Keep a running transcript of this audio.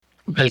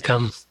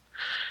Welcome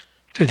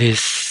to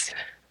this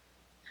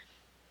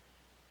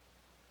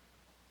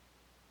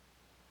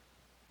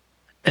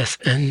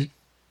SNBN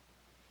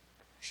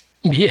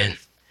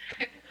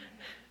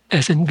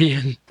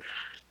SNBN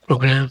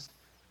program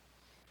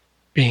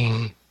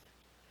being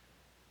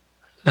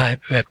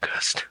live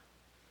webcast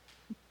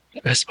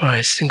West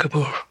Paris,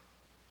 Singapore.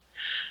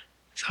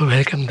 So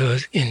welcome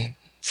those in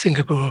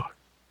Singapore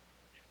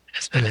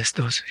as well as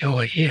those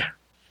over here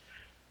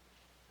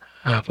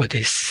for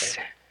this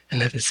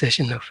another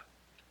session of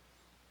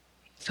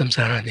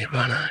Samsara,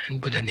 Nirvana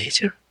and Buddha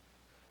nature.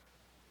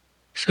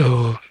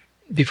 So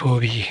before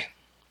we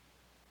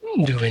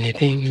do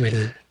anything,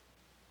 we'll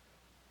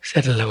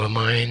settle our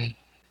mind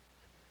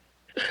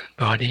and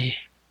body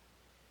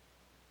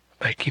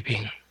by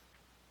keeping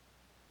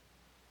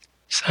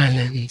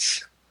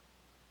silence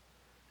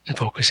and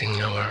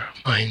focusing our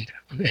mind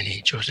on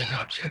any chosen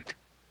object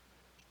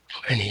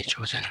or any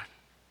chosen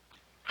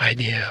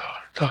idea or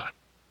thought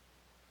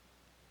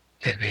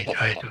that we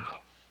try to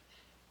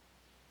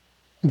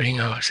bring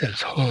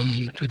ourselves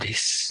home to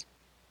this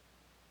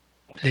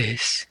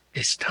place,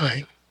 this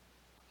time,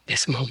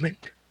 this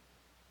moment.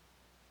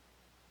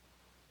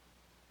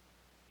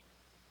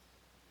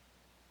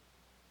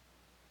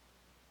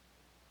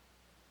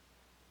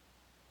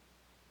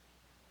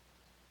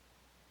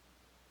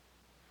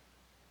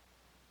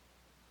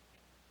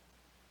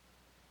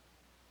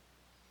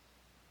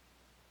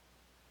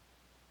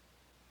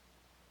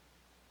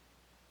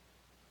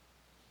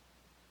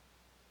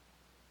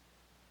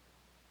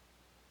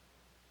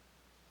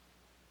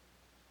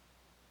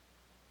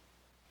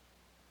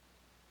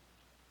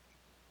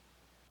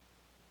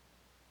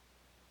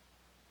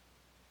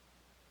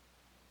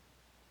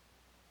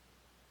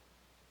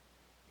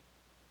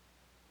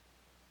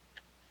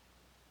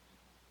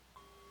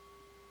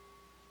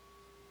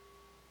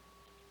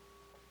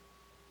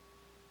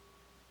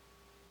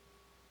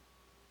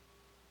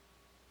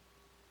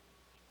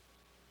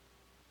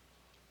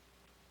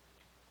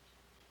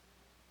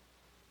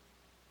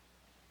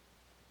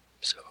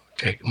 So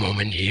take a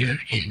moment here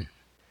in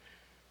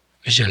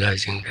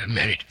visualizing the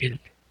merit field.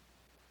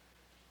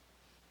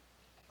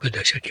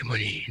 Buddha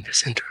Shakyamuni in the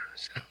center,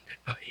 surrounded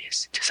by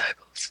his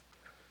disciples.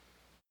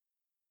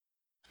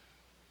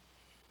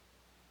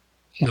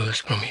 Those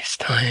from his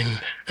time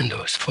and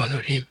those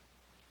followed him,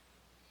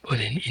 both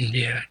in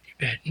India,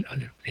 Tibet, and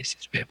other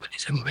places where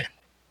Buddhism went.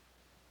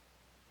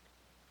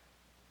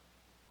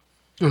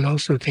 And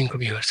also think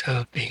of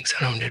yourself being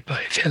surrounded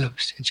by fellow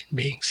sentient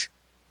beings,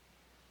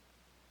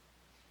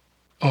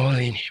 all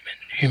in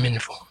human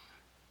form,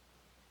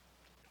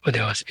 for the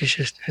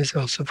auspiciousness,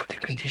 also for the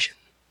condition,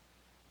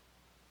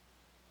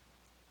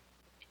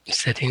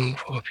 setting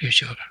for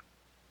future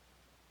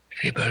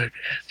rebirth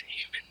as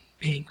human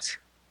beings.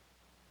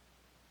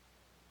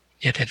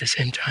 Yet at the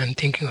same time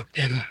thinking of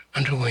them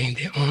undergoing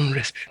their own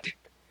respective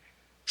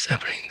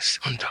sufferings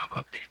on top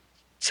of the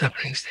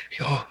sufferings that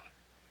we all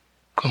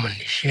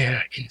commonly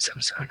share in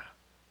samsara.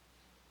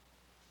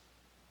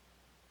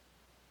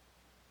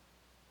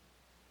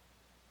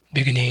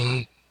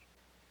 Beginning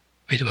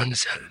with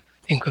oneself,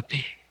 think of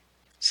the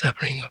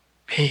suffering of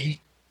pain.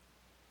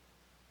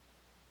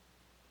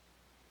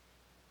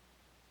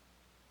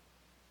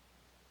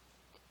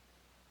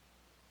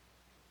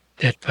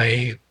 That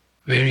by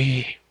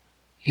very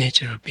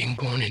nature of being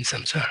born in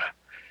samsara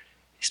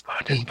is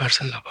part and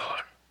parcel of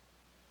our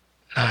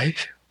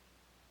life.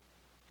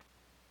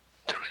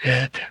 Through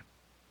that,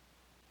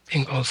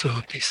 think also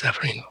of the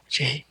suffering of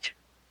change.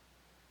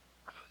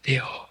 They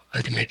all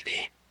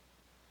ultimately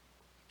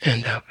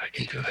end up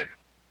into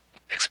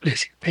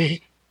explicit pain.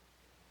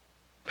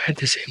 But at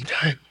the same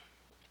time,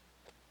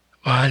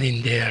 while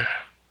in their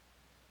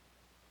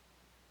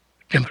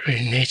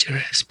temporary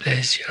nature as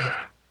pleasurable,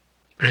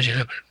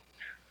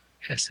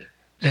 as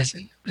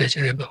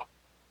pleasurable,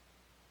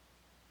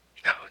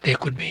 now they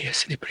could be a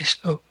slippery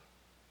slope,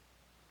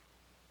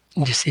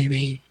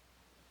 deceiving,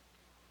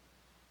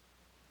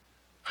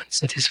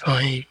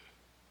 unsatisfying,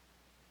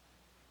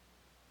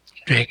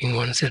 dragging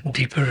oneself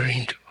deeper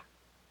into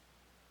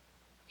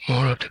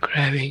more of the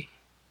craving.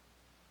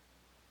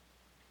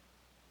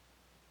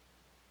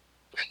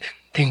 And then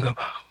think of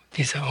how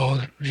these are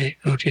all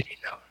rooted in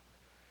our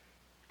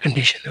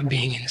condition of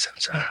being in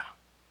samsara,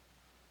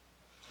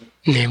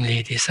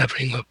 namely the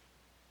suffering of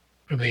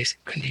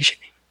pervasive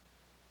conditioning.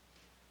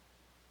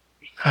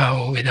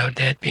 How without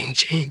that being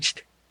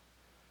changed,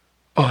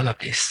 all of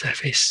this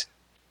surface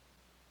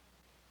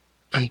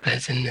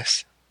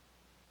unpleasantness,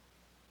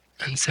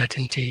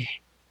 uncertainty,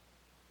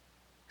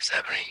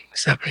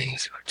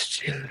 sufferings would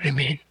still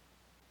remain.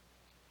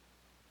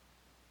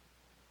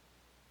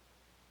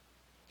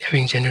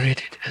 Having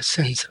generated a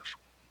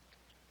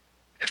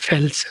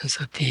felt sense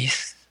of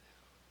peace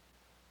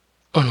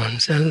on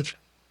oneself,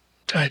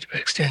 try to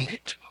extend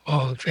it to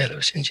all fellow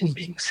sentient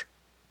beings.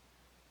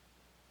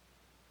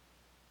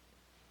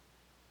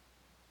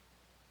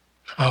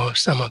 How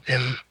some of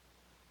them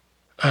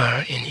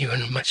are in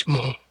even much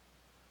more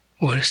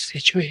worse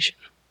situation,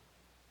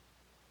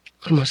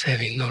 almost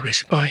having no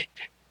respite,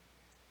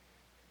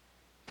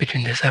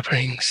 between the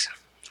sufferings,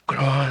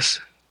 gross,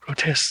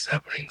 grotesque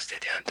sufferings that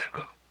they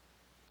undergo,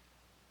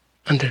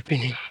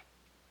 underpinning,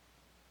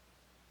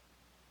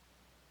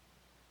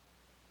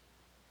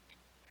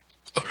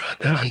 or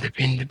rather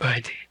underpinned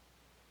by the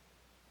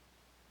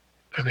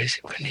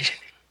pervasive conditioning.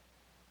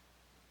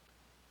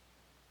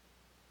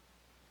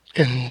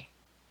 And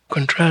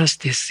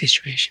contrast this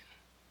situation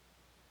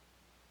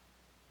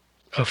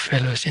of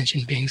fellow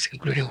sentient beings,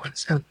 including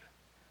oneself,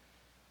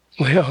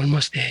 where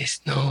almost there is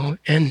no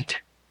end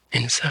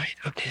in sight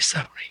of this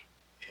suffering,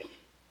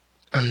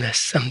 unless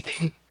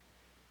something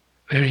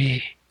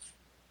very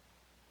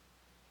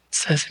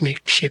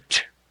seismic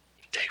shift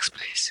takes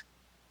place.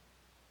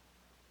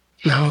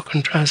 Now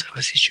contrast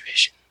our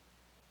situation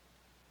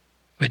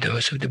with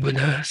those of the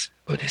Buddhas,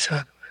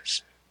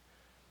 Bodhisattvas,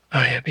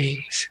 Arya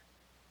beings.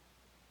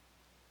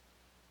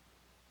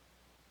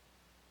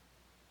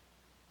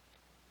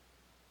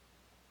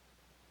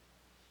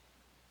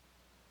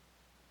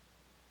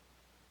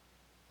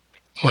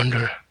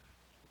 Wonder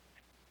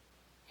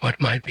what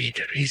might be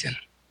the reason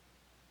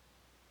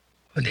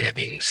for there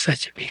being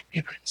such a big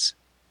difference.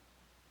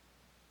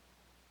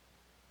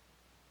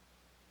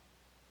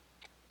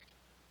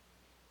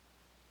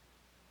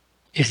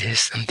 Is this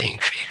something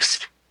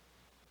fixed?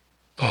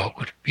 Or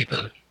could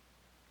people,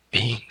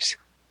 beings,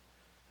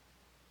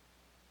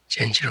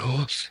 change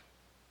roles?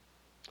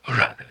 Or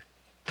rather,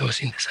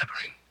 those in the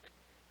suffering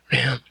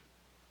realm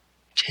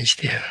change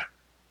their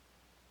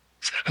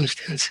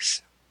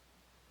circumstances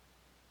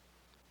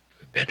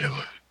to a better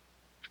one.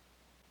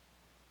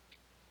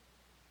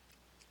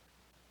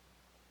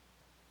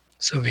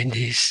 So with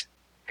these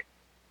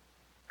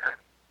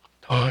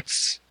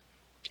thoughts,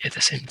 at the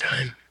same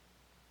time,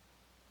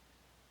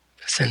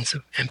 a sense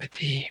of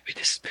empathy with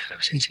the fellow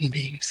sentient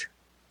beings,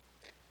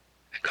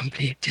 a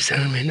complete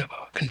discernment of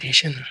our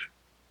condition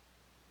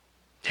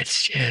that's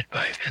shared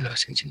by fellow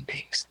sentient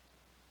beings.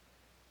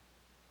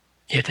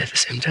 Yet at the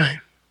same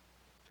time,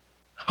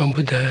 our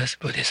Buddhas,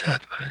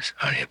 Bodhisattvas,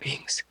 Arya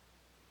beings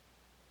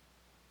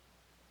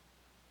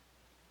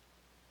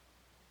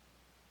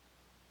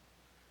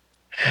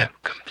have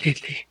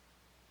completely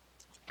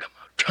come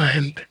out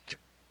triumphant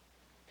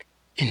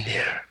in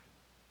their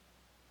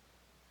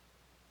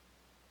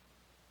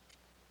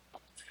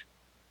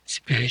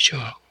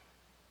spiritual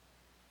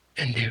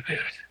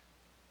endeavors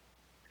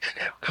and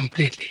have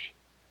completely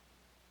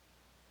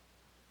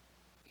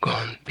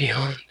gone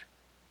beyond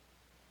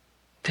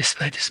the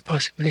slightest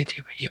possibility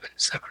of even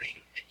suffering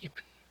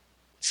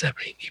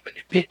even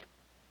a bit.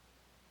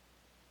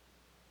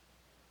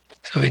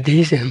 So with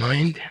these in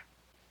mind,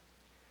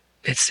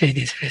 let's say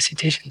these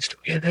recitations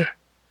together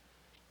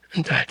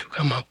and try to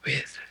come up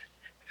with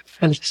a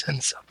felt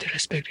sense of the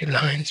respective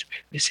lines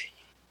we'll be saying.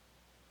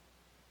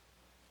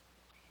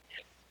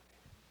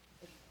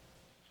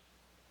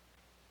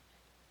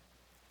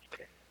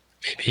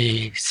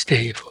 Maybe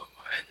stay for a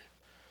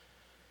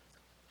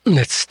while.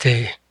 Let's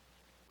stay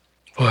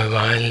for a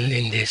while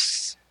in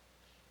this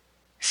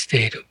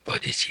state of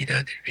bodhicitta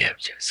that we have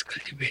just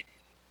cultivated.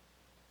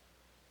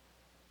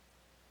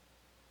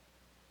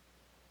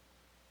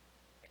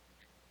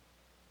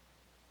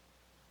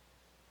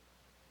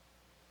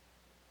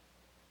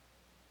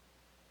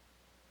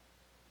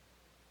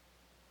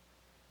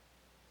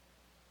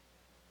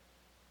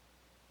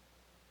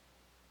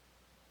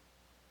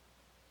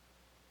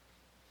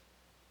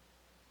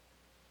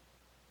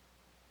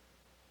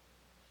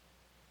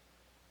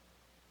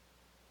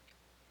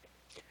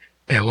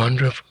 A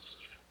wonderful,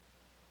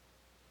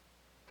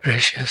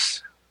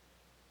 precious,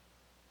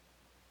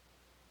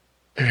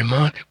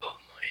 remarkable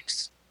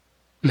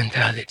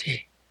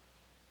mentality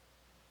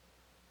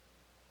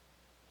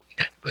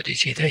that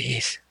bodhicitta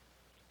is,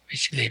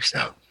 which leaves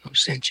out no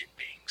sentient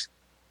beings,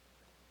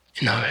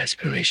 in our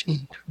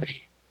aspiration to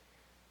be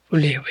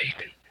fully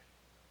awakened,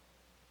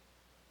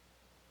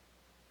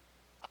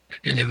 to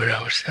deliver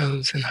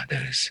ourselves and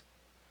others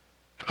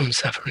from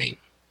suffering.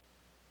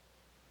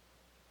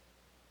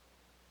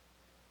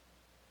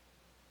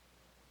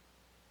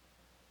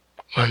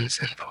 Once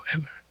and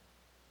forever.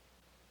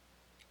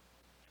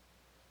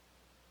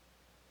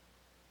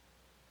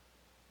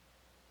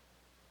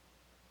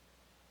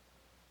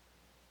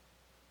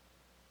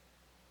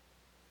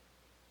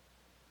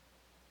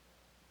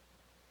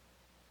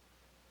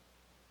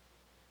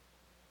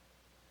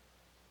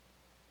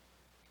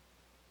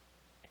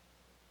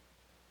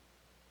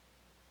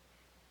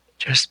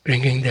 Just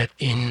bringing that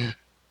in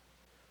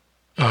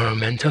our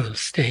mental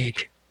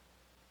state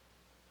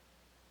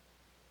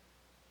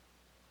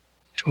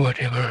to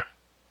whatever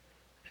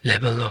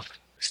level of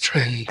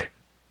strength,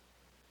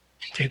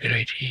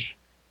 integrity,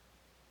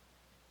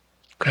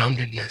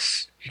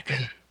 groundedness we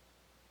can.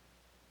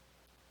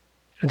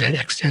 To that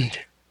extent,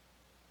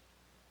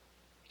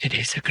 it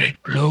is a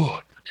great blow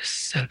to the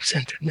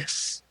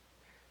self-centeredness,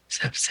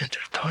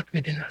 self-centered thought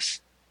within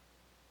us.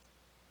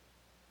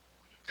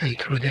 And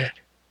through that,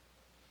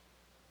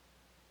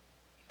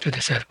 to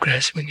the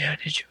self-grasping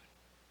attitude.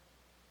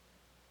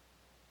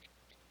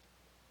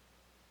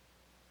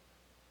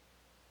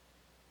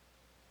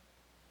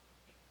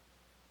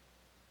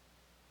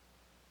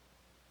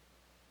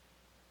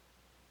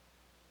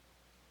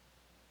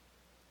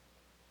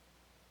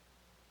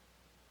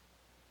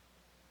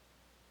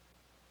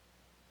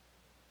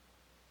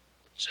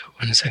 So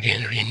once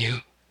again, renew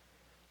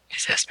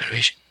this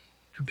aspiration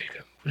to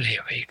become fully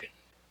awakened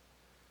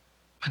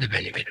for the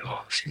benefit of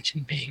all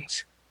sentient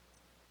beings,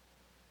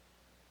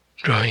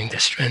 drawing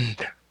the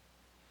strength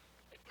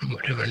from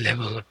whatever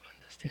level of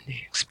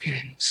understanding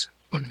experience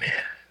one may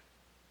have.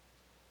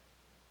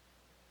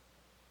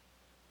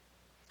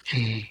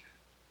 In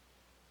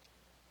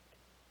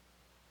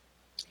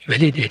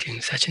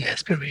validating such an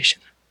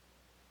aspiration,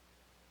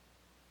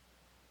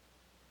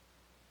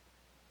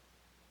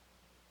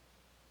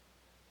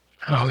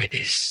 how it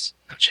is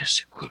not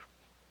just a good,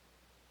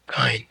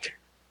 kind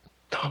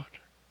thought,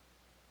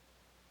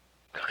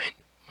 kind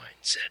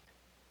mindset,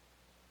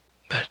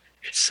 but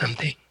it's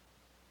something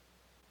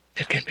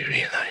that can be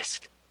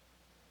realized.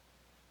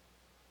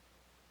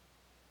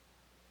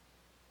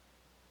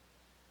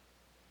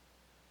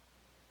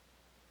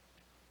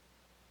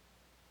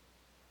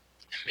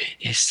 May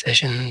this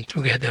session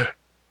together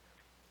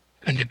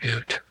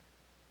contribute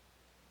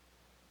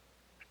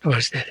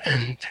towards that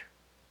end,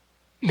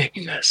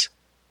 making us,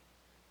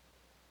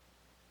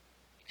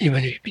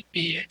 even if it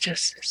be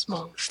just a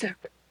small step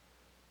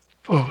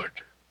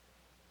forward,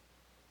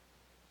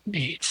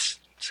 be it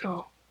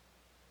so,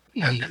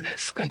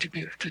 nonetheless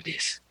contribute to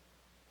this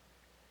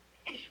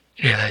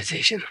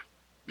realization.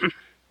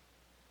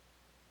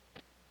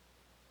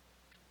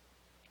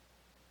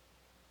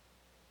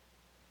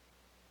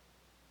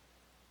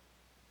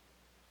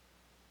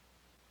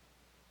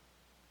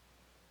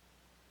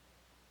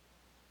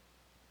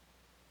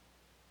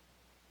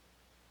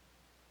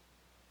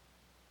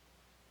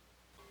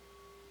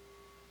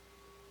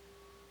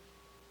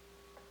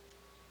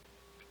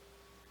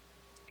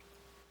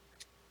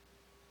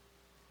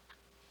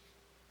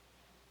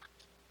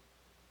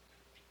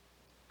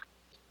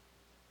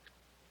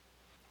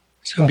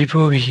 So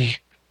before we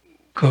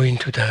go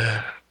into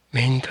the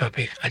main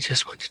topic, I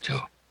just wanted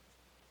to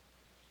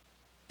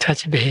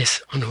touch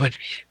base on what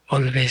we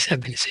always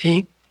have been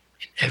saying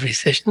in every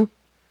session.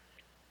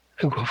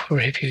 I go for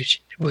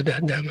refuge in the Buddha,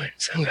 Dharma, and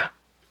Sangha.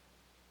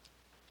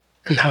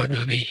 And how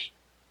do we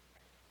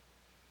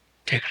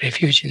take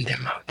refuge in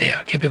them? How they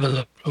are capable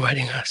of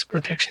providing us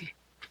protection.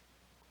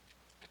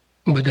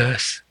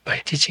 Buddhas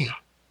by teaching,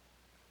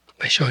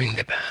 by showing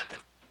the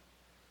path.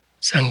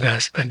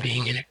 Sanghas by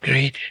being in a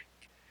great,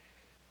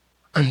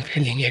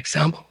 unfailing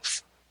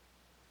examples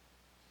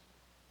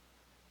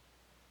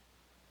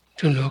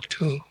to look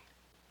to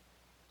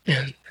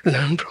and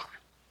learn from,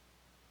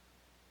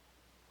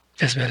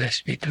 as well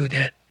as we do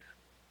that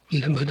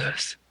from the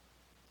Buddhas.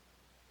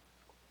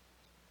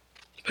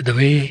 But the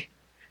way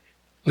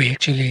we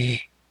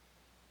actually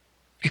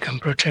become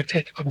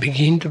protected or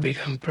begin to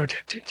become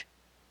protected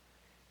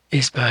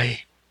is by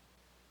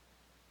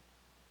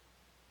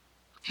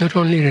not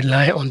only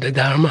rely on the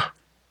Dharma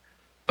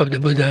of the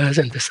Buddhas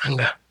and the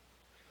Sangha,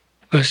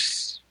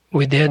 because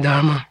with their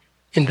Dharma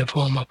in the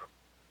form of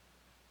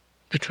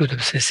the truth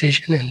of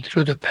cessation and the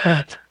truth of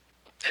path,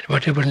 at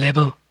whatever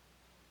level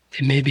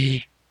they may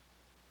be,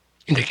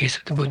 in the case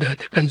of the Buddha,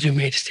 the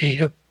consummate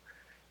state of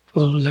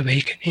full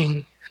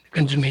awakening, the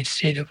consummate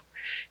state of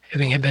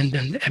having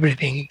abandoned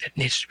everything that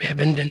needs to be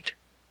abandoned,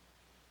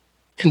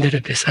 and that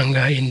of the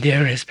Sangha in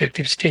their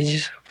respective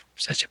stages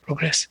of such a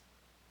progress.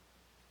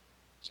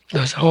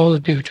 Those are all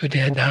due to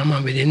their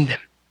Dharma within them.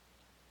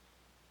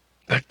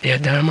 But their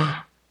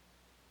Dharma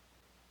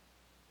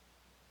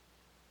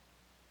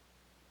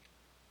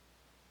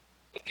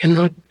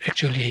cannot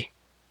actually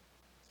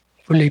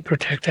fully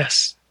protect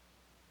us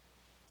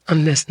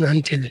unless and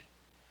until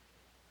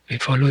we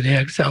follow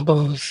their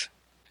examples,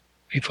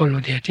 we follow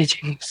their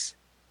teachings,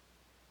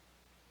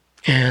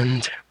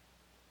 and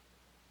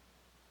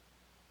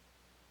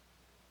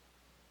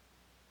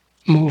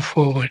move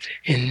forward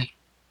in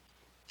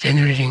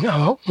generating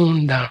our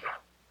own Dharma.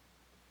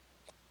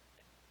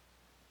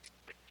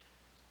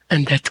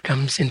 And that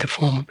comes in the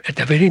form, at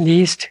the very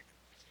least,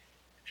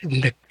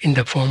 in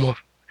the form of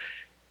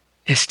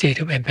the state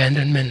of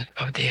abandonment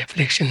of the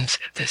afflictions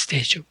at the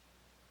stage of,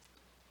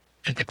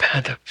 at the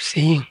path of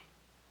seeing,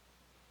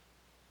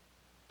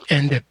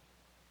 and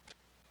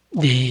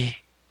the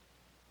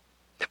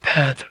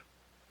path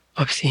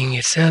of seeing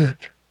itself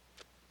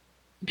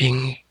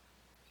being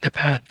the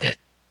path that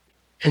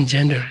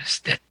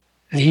engenders, that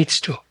leads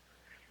to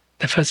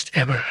the first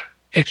ever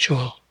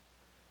actual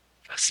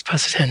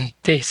first-hand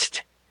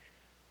taste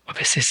of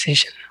a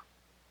cessation,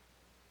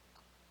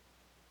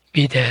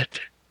 be that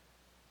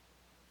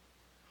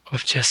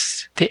of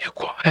just the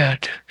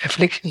acquired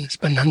afflictions,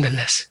 but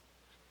nonetheless,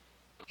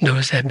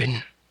 those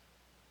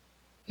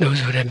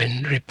would have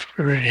been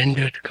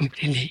rendered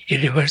completely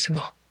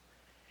irreversible,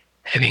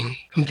 having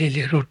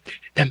completely rooted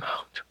them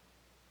out.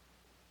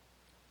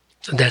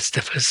 So that's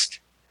the first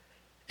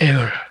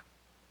ever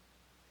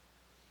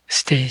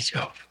stage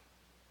of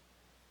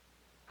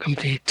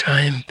complete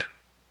triumph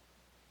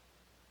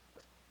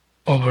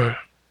over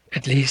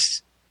at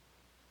least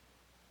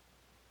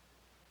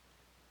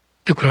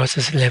the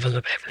grossest level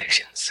of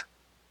afflictions.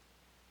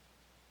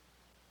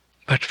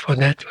 But for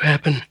that to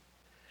happen,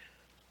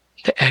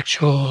 the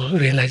actual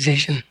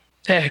realization,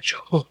 the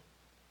actual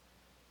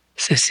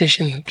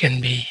cessation can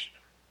be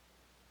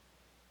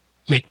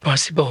made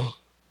possible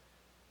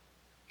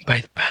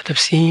by the path of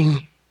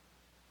seeing,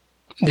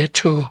 that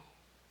too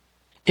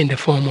in the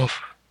form of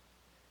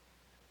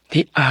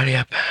the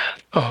Arya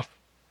path of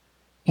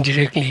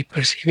directly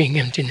perceiving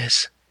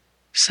emptiness,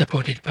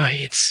 supported by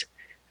its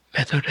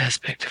method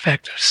aspect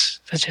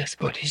factors such as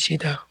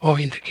bodhicitta, or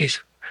in the case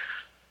of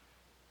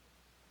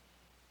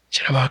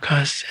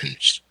Shravakas and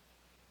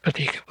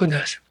Pratika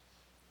Buddhas,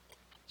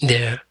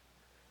 they're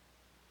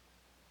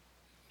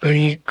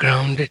very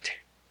grounded,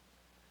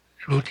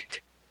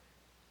 rooted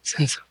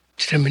sense of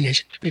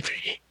determination to be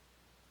free.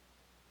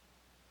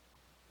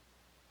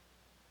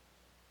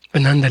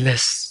 But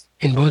nonetheless,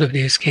 in both of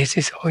these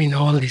cases, or in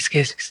all these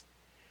cases,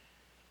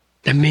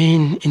 the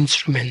main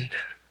instrument,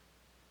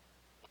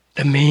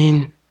 the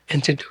main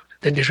antidote,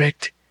 the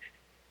direct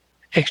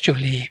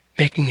actually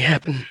making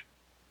happen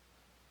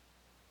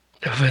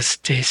the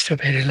first taste of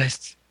a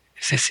realized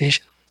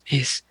cessation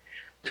is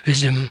the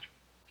wisdom,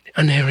 the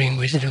unerring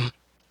wisdom,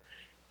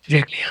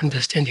 directly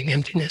understanding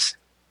emptiness.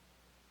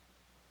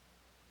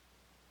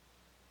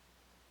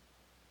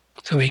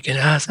 So we can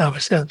ask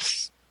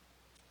ourselves,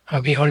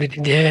 are we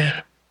already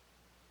there?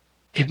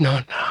 If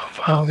not, how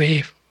far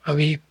away are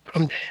we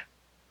from there?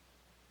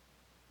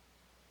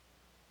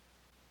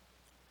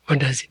 What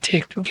does it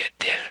take to get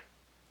there?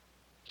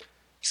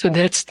 So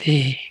that's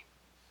the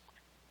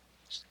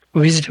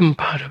wisdom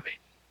part of it.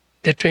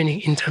 The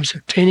training, in terms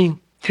of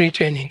training, 3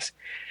 trainings,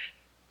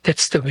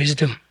 that's the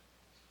wisdom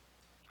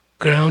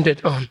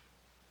grounded on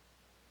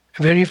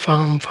a very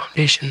firm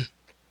foundation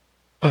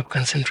of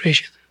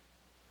concentration,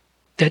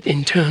 that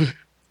in turn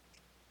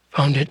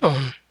founded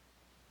on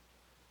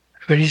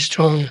a very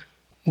strong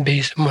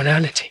base of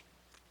morality.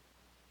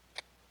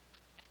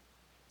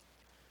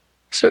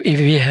 So if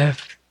we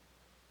have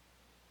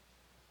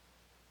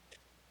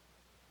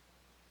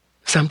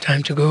some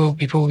time to go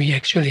before we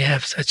actually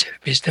have such a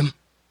wisdom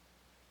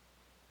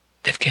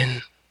that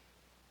can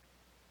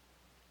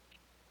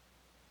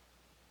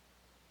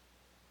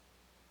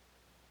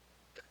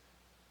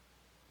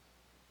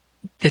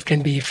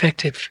be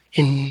effective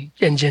in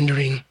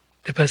engendering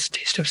the first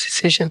taste of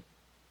cessation.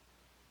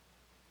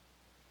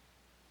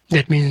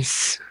 That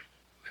means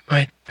we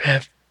might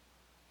have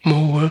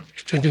more work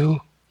to do,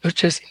 not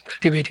just in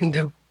cultivating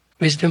the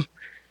wisdom,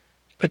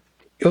 but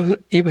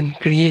even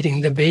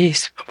creating the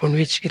base upon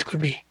which it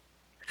could be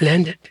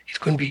landed, it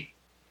could be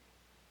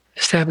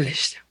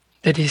established.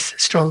 That is a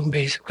strong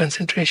base of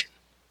concentration.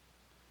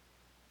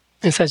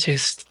 And such a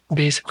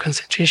base of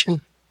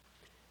concentration,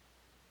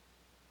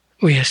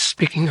 we are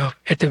speaking of,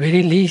 at the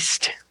very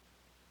least,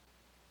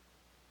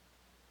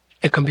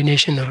 a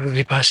combination of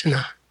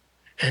vipassana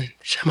and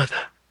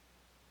shamatha.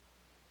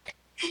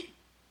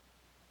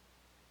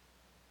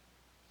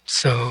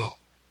 So,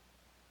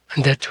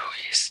 and that too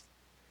is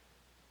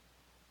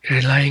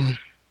relying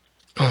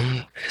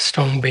on a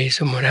strong base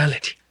of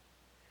morality.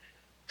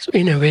 So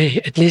in a way,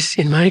 at least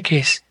in my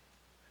case,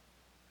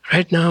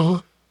 right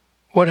now,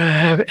 what I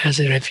have as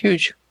a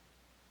refuge,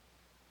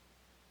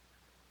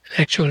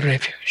 an actual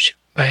refuge,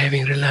 by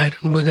having relied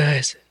on Buddha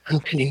as an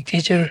unfailing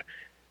teacher,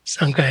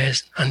 Sangha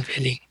as an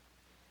unfailing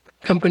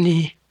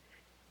company,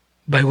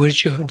 by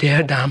virtue of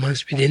their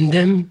dharmas within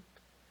them,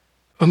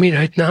 for me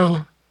right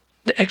now,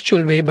 the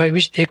actual way by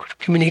which they could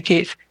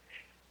communicate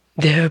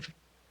their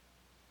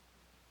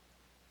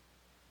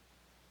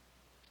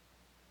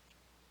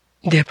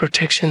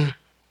protection,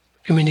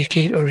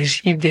 communicate or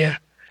receive their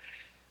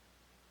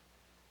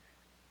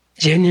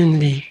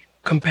genuinely,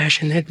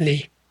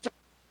 compassionately,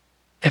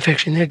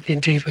 affectionately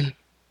driven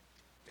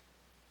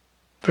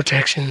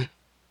protection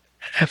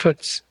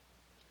efforts,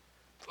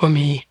 for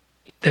me,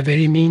 the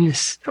very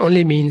means,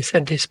 only means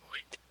at this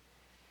point,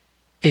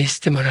 is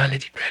the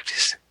morality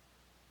practice.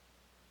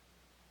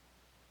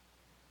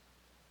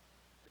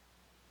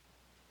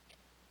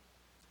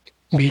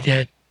 Be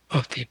that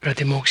of the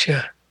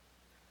pratimoksha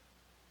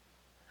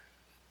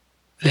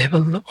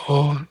level,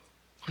 or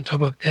on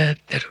top of that,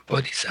 that of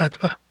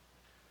bodhisattva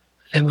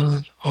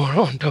level, or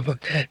on top of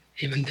that,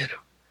 even that of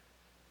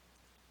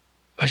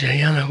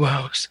Vajrayana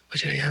vows,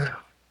 Vajrayana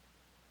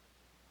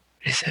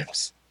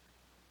precepts.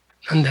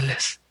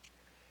 Nonetheless,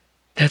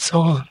 that's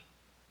all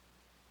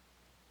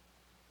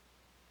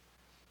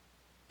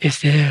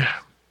is there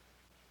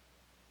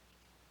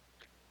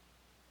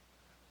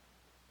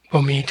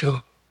for me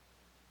to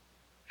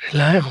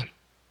rely on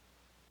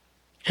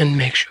and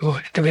make sure,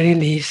 at the very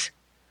least,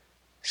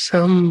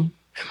 some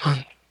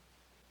amount,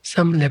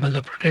 some level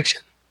of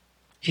protection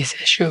is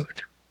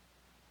assured.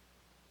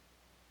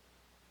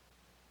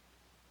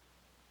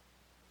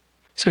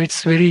 So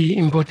it's very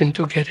important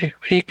to get a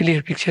very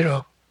clear picture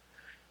of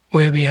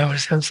where we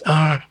ourselves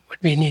are, what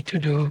we need to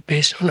do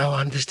based on our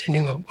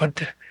understanding of what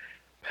the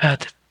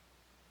path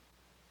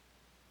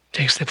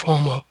takes the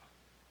form of,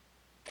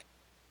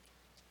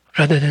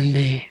 rather than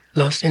be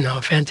lost in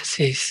our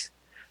fantasies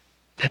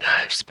that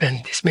I've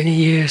spent this many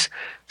years.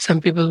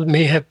 Some people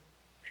may have,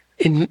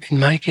 in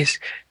my case,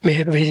 may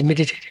have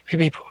meditated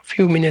maybe for a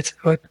few minutes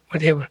or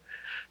whatever,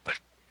 but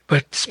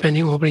but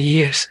spending over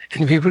years.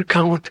 And we will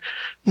count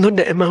not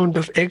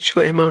the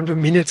actual amount of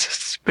minutes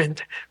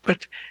spent,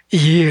 but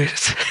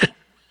years.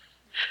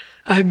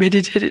 I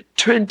meditated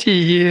 20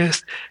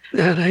 years.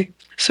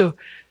 So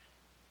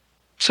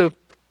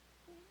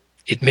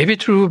it may be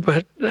true,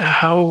 but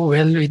how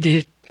well we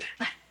did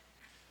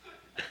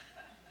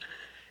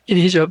in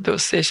each of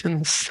those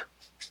sessions,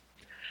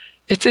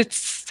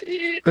 it's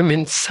I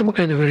mean, some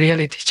kind of a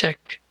reality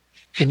check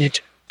we need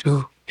to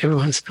do every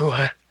once in a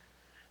while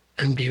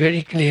and be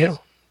very clear,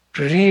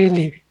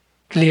 really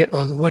clear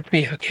on what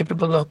we are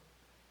capable of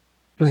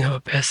doing our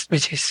best,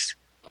 which is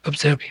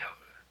observing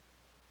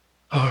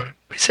our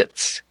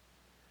precepts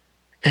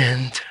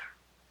and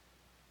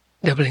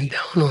doubling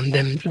down on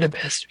them to the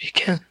best we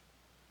can.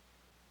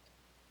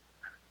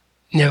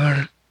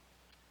 Never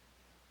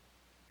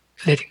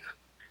letting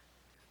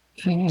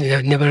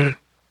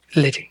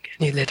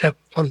any let up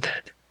on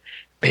that.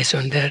 Based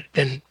on that,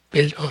 then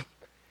build on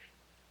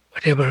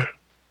whatever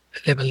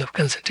level of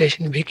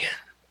concentration we can.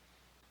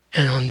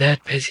 And on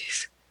that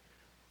basis,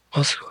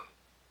 also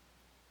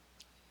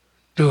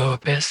do our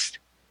best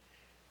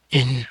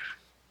in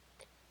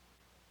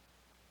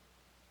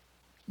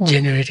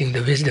generating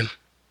the wisdom.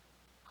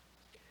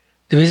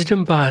 The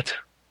wisdom part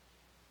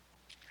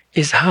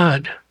is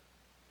hard,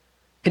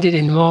 and it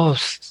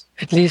involves,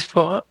 at least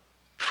for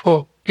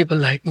people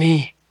like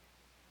me,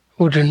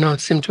 who do not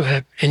seem to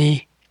have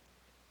any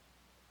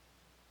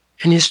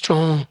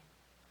strong,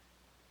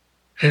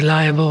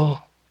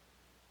 reliable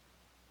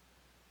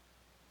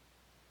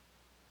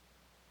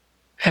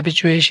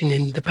habituation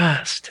in the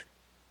past.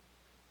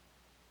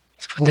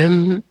 For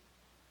them,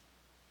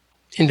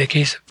 in the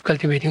case of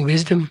cultivating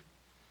wisdom,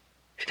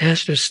 it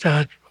has to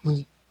start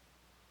from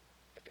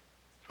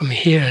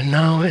here and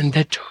now, and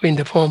that too in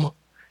the form of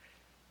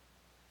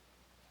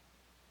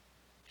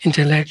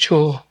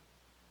intellectual,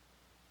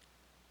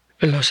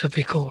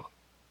 philosophical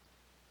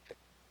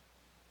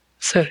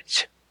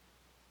search.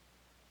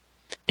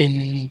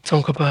 In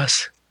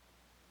Tsongkhapa's,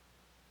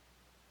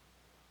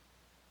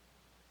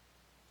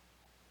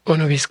 one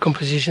of his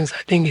compositions,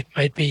 I think it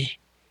might be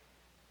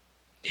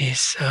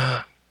this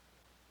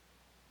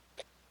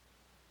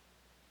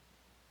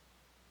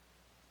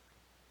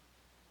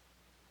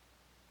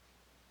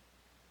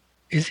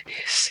is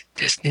his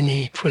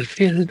destiny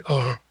fulfilled,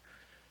 or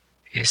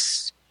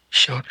his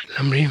short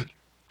lamrim,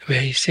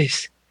 where he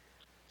says,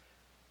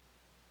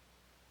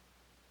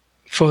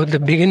 for the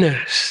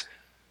beginners,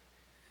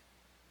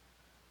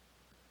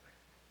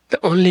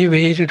 the only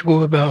way to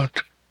go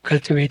about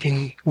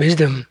cultivating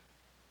wisdom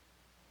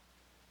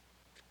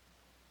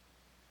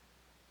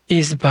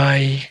is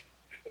by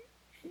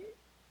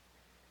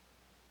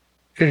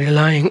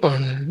relying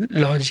on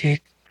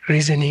logic,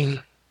 reasoning,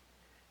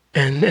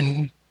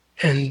 and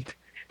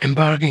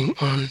embarking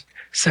on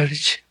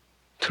search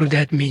through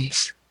that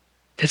means.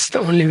 That's the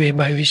only way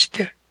by which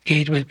the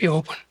gate will be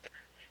opened.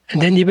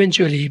 And then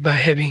eventually, by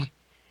having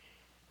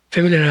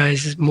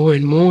familiarized more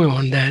and more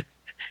on that,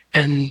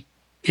 and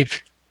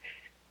if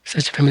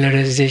such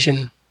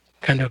familiarization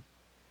kind of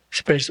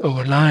spreads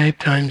over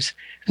lifetimes,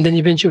 and then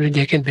eventually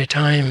there can be a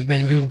time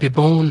when we will be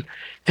born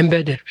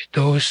embedded with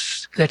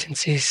those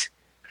latencies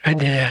right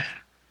there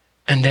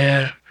and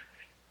there.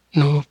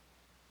 No,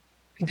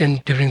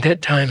 then during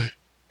that time,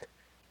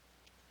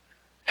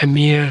 a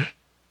mere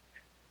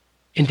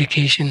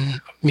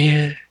indication,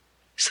 mere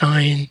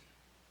sign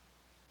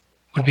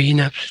would be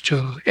enough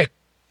to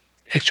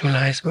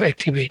actualize or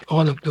activate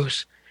all of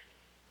those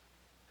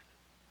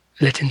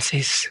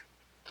latencies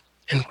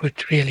and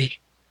could really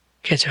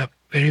catch up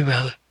very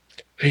well,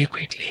 very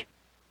quickly.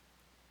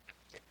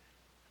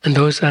 And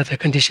those are the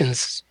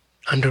conditions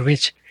under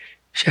which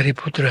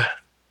Shariputra,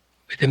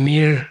 with a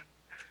mere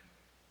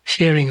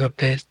sharing of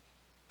the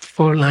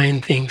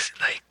 4-line things,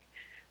 like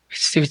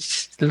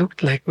which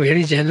looked like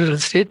very general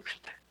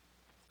statement,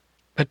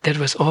 but that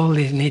was all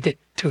they needed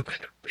to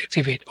kind of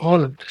activate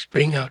all of those,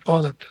 bring out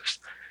all of those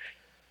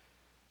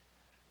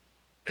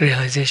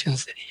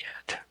realizations that he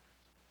had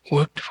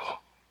worked for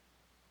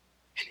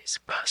in his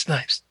past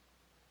lives.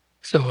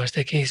 So was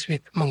the case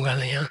with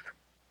Mongolian,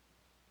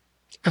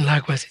 and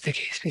likewise is the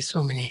case with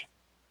so many.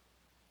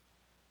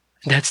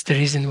 That's the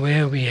reason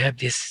where we have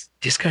this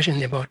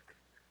discussion about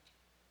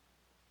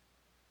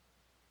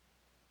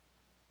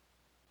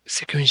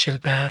sequential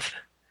path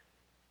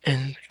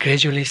and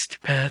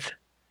gradualist path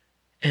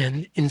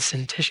and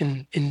instantaneous.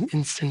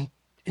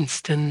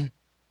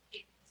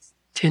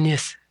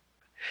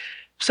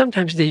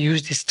 Sometimes they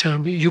use this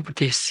term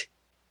upatis,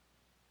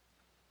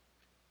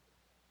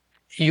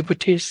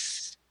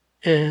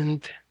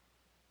 and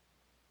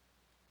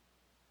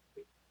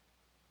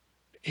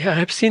yeah,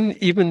 I've seen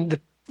even the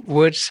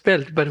word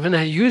spelled, but when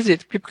I use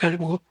it, people kind of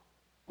go,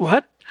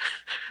 "What?"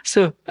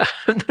 So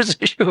I'm not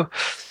so sure.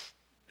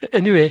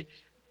 Anyway,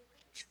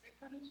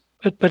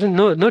 but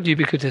no, not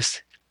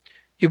ubiquitous,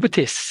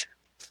 ubiquitous.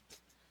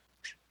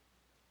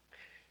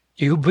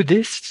 You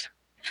Buddhists?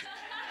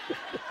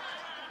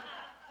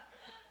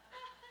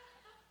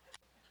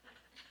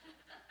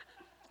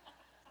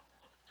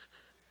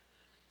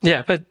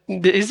 Yeah, but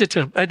there is a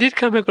term. I did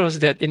come across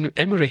that in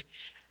Emory.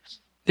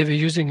 They were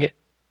using it.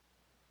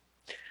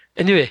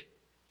 Anyway,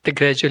 the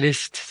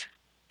gradualists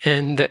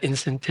and the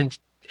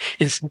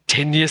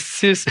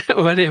instantaneous,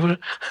 whatever.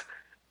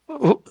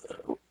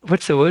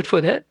 What's the word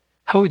for that?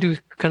 How do you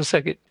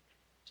construct it?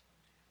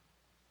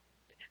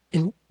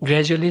 In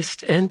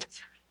gradualist and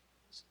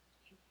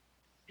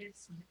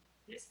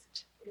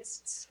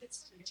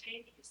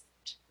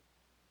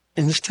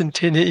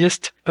instantaneous.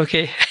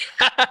 Okay.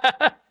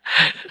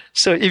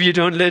 So if you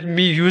don't let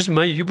me use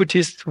my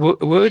Ubudist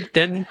word,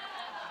 then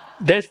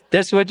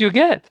that's what you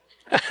get.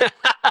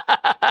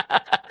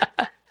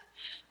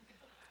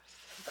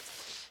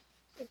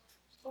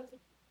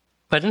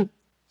 Pardon?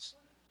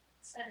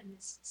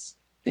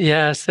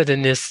 Yeah,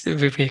 suddenness,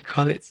 we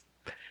call it.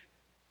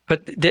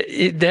 But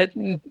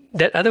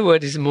that other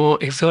word is more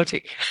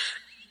exotic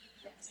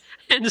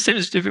and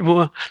seems to be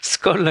more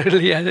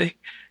scholarly, I think.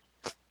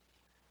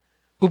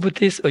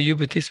 Ubudist or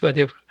Ubudist,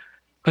 whatever.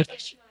 But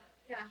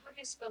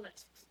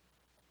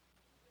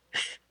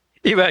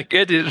if I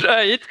get it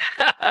right,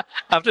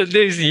 after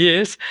these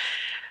years,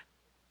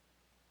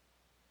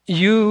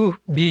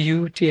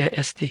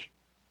 Ubudist.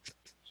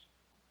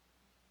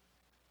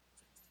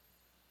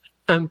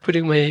 I'm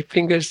putting my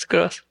fingers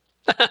crossed.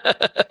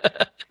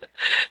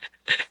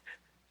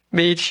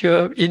 May it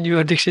show up in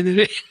your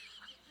dictionary.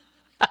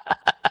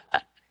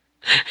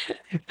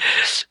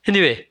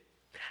 Anyway,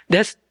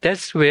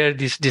 that's where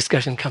this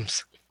discussion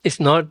comes.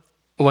 It's not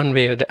one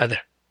way or the other.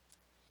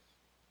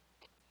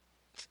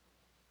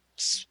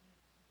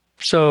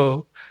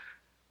 So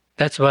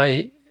that's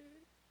why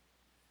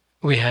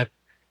we have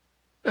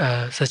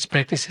such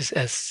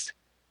practices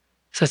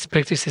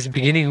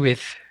beginning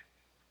with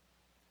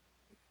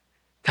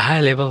the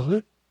high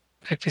level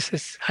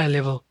practices, high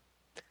level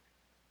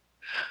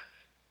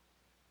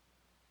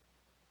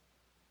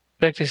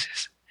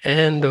practices,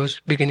 and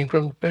those beginning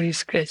from very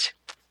scratch.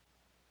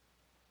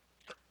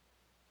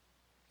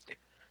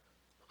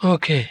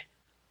 Okay.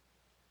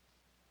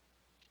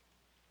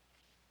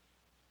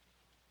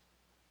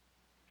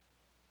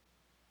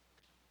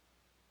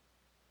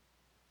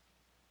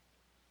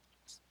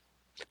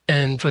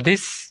 And for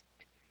this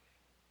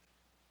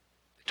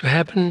to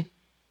happen,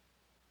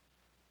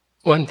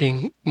 one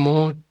thing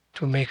more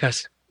to make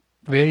us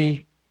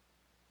very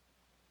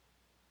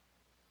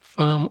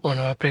firm on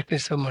our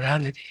practice of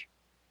morality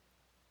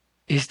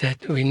is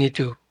that we need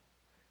to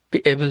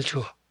be able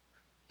to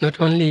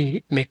not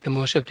only make the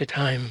most of the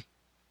time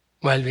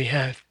while we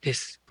have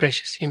this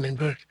precious human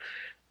birth,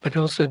 but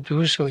also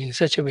do so in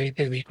such a way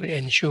that we could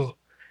ensure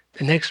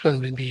the next one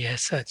will be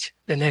as such,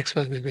 the next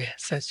one will be as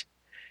such,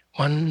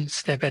 one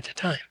step at a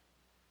time.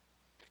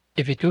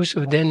 If we do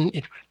so, then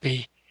it will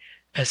be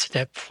a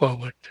step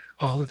forward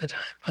all the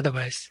time.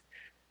 Otherwise,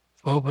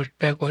 forward,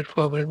 backward,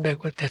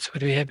 that's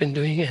what we have been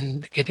doing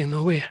and getting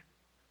nowhere.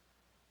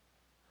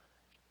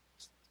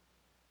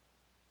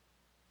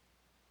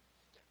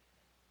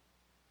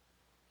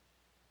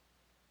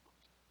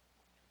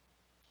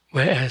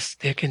 Whereas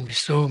there can be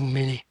so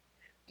many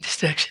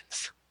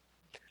distractions.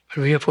 But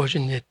we are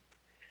fortunate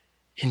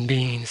in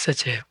being in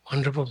such a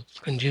wonderful,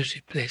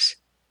 conducive place.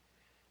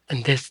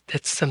 And that's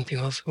something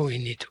also we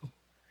need to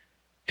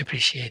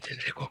appreciate and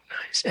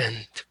recognize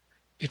and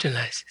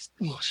utilize it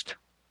the most.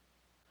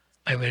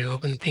 I very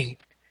often think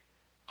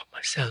of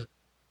myself.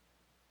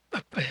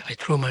 I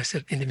throw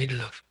myself in the middle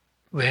of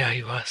where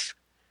I was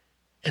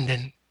and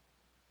then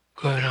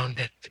go around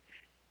that,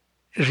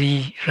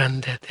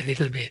 rerun that a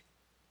little bit,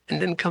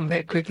 and then come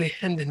back quickly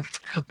and then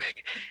come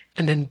back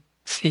and then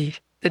see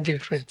the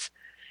difference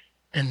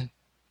and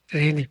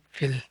really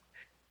feel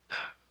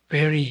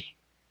very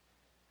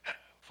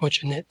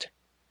fortunate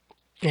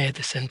at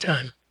the same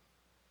time.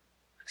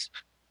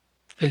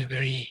 Feel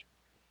very,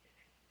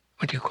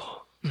 what do you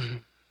call,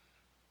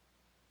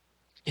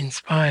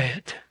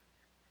 inspired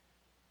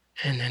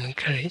and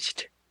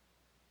encouraged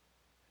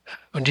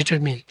or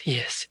determined,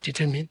 yes,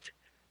 determined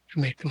to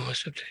make the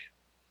most of the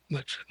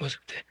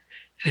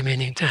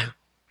remaining time.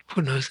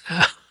 Who knows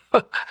how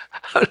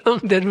long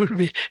that would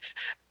be?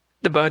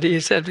 The body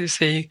itself is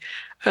saying,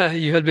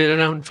 "You have been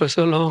around for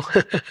so long."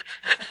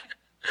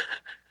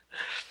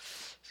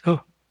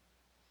 So,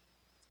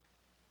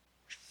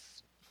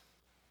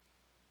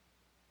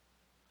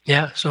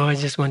 yeah. So I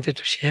just wanted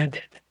to share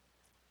that.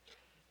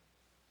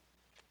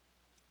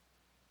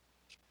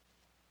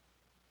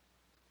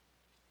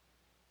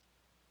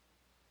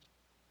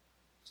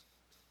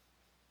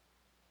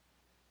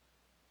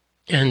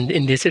 And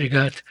in this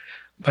regard,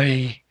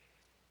 by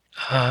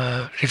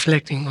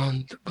reflecting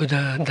on the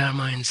Buddha,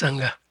 Dharma, and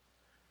Sangha,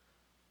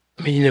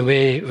 I mean, in a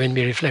way, when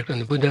we reflect on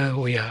the Buddha,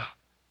 we are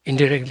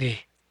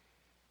indirectly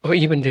or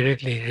even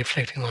directly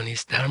reflecting on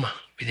his Dharma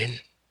within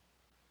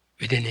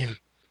him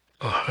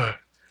or her.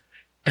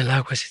 And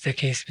likewise is the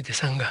case with the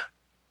Sangha.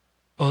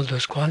 All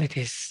those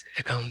qualities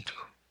account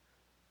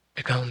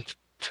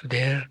to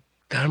their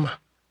Dharma.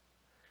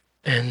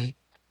 And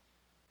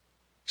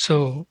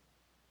so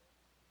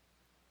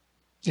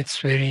it's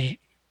very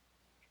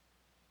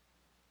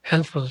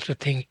helpful to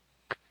think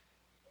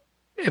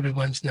every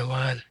once in a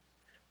while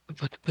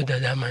about Buddha,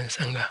 Dharma, and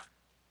Sangha.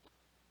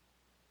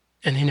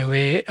 And in a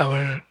way,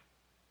 our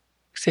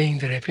saying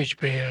the refuge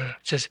prayer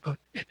just about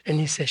at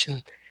any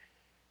session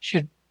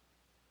should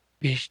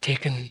be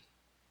taken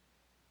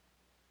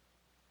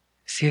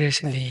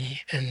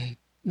seriously, and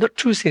not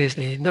too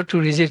seriously, not too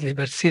rigidly,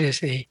 but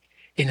seriously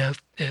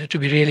enough to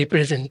be really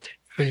present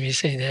when we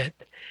say that,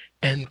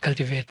 and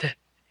cultivate that,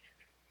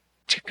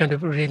 to kind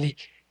of really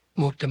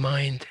move the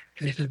mind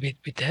a little bit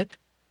with that,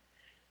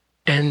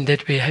 and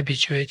that we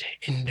habituate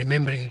in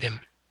remembering them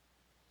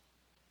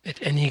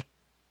at any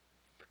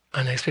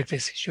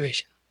unexpected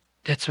situation.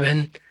 That's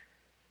when,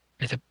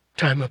 at the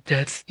time of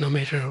death, no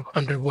matter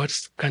under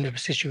what kind of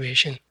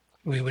situation,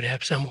 we would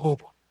have some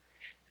hope.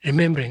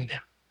 Remembering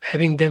them,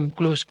 having them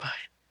close by,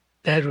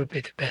 that would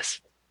be the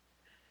best.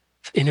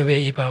 In a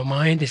way, if our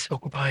mind is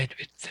occupied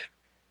with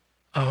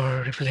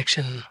our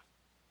reflection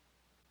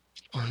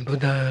on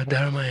Buddha,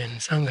 Dharma, and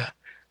Sangha,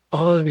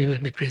 all we will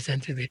be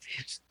presented with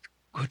is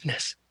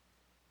goodness,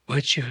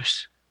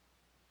 virtues.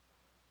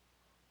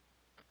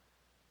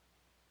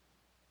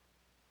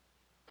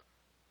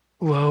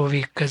 Wow,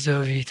 we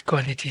with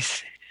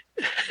qualities.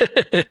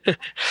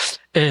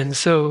 And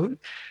so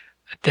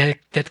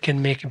that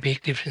can make a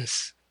big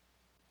difference.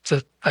 So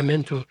I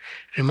meant to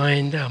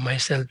remind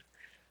myself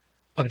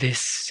of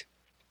this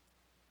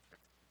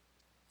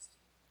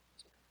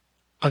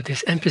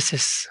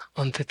emphasis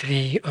on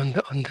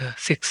the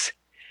six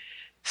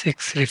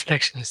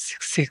reflections,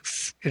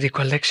 six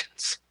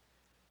recollections,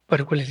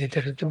 particularly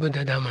the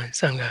Buddha, Dharma, and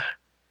Sangha,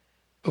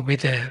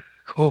 with the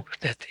hope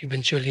that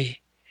eventually,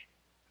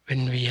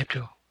 when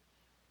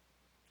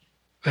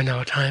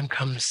our time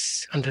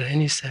comes under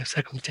any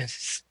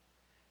circumstances,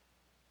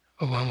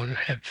 one will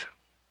have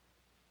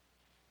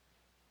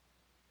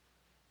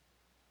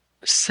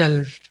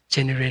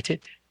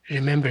self-generated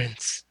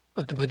remembrance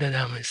of the Buddha,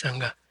 Dharma, and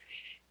Sangha,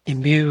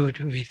 imbued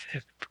with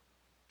a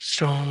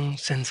strong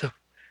sense of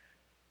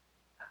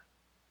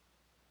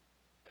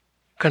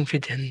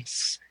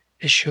confidence,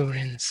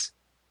 assurance,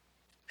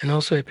 and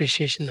also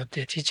appreciation of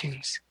their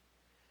teachings.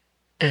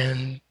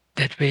 And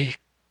that way,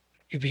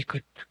 if we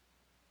could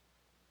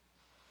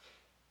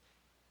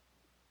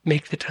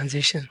make the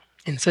transition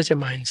in such a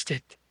mind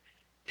state,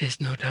 there's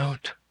no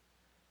doubt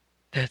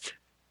that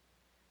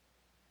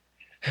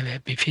a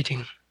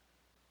befitting,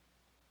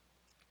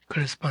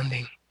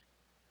 corresponding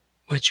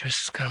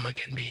virtuous karma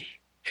can be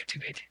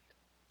activated.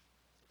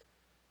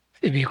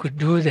 If we could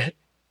do that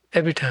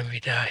every time we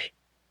die,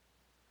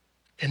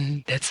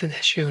 then that's an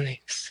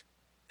assurance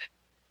that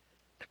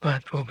the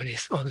path forward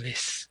is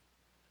always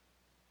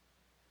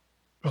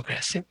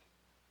progressive.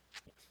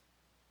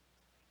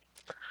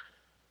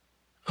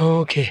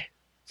 Okay.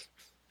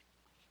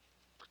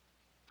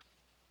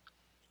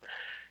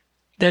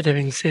 That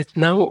having said,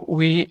 now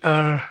we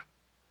are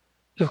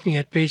looking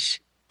at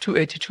page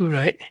 282,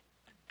 right?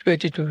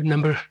 282,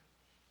 number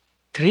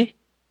 3?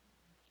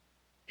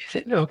 Is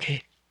it?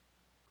 Okay.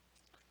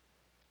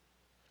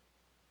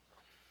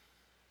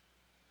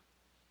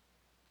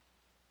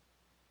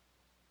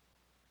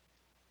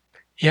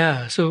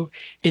 Yeah, so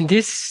in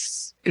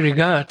this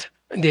regard,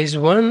 there's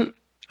one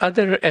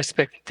other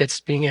aspect that's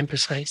being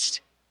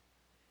emphasized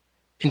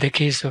in the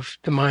case of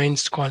the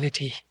mind's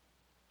quality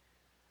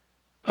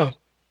of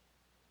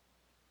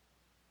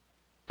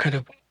kind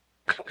of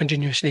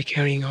continuously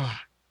carrying on,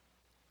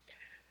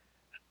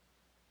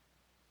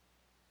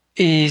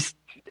 is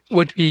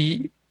what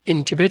we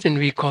in Tibetan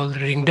we call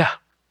ringda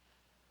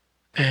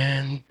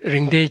and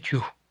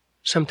ringdeju.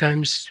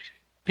 Sometimes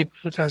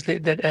people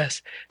translate that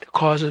as the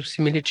cause of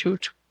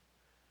similitude,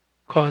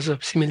 cause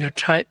of similar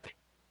type.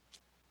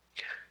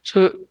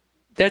 So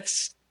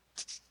that's,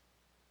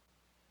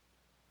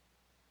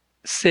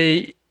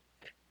 say,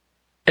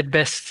 at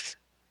best,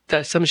 the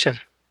assumption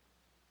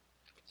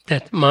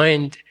that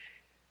mind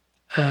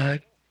as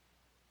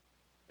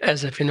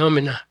a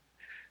phenomena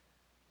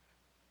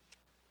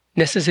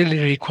necessarily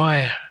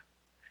require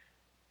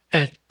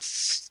a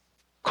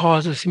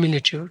cause of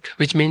similitude,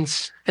 which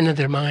means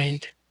another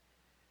mind,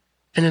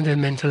 another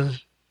mental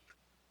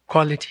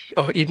quality,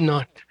 or if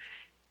not,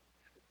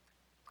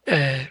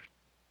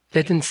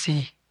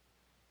 latency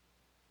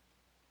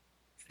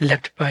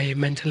left by a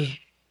mental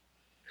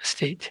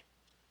state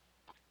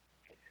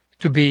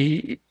to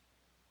be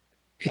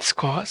its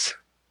cause.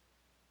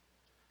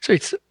 So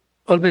it's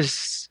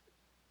always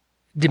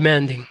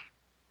demanding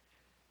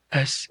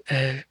as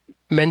a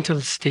mental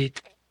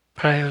state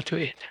prior to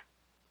it,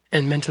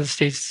 and mental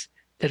states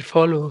that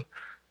follow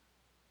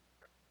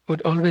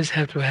would always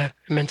have to have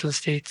mental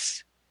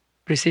states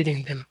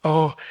preceding them,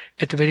 or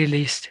at the very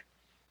least,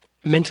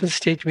 a mental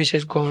state which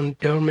has gone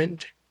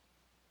dormant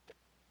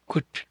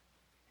could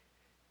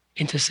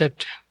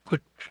intercept,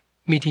 could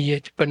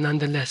mediate, but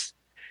nonetheless,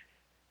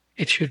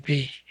 it should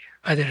be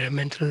either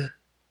a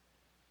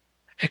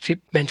active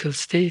mental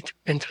state,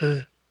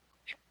 mental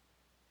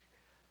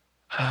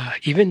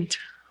event,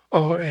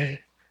 or a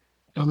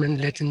dormant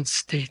latent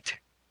state,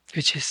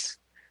 which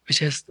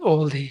has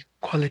all the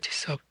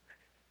qualities of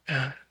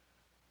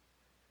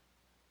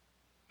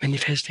when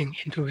manifesting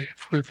into a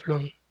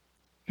full-blown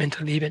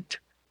mental event.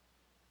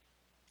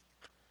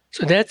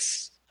 So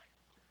that's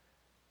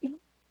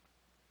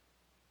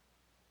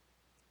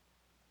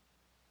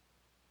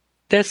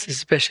a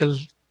special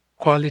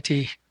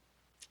quality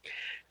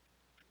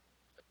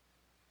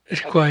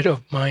required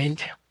of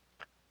mind.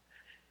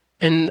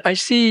 And I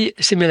see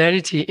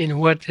similarity in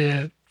what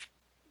the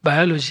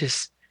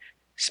biologists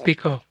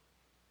speak of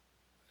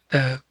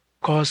the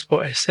cause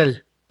for a cell,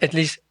 at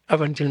least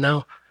up until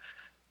now.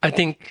 I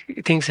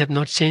think things have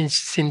not changed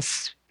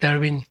since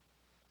Darwin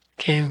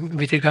came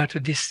with regard to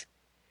this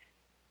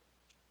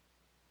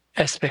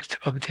aspect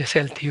of the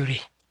cell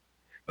theory.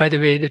 By the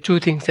way, the two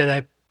things that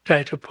I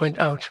try to point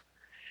out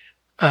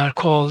are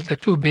called the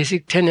two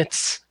basic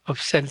tenets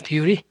of cell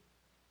theory.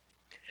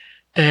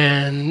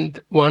 And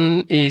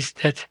one is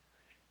that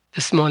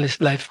the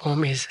smallest life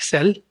form is a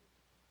cell, the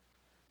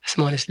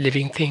smallest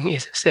living thing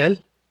is a cell.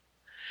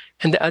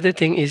 And the other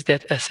thing is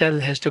that a cell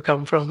has to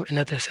come from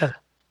another cell.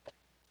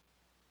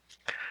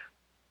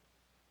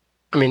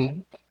 I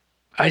mean,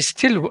 I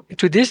still,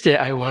 to this day,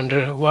 I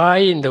wonder why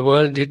in the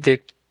world did they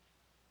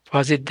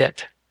posit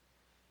that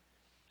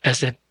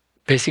as a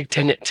basic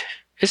tenet?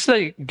 It's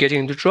like getting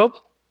into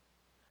trouble.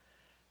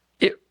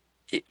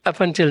 Up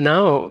until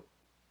now,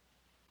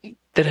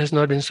 that has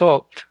not been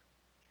solved.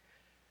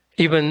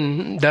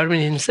 Even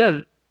Darwin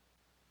himself,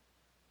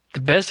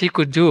 the best he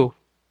could do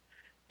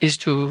is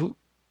to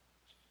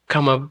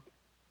come up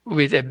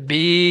with a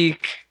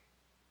big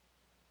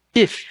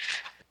if,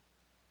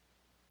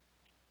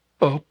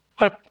 or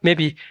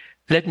maybe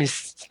let me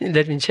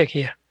check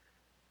here.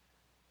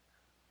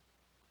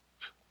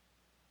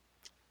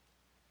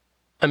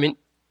 I mean,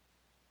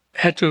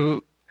 had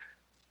to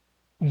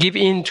give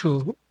in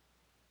to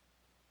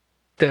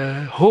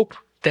the hope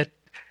that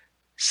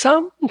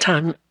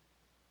sometime,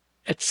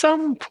 at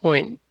some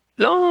point,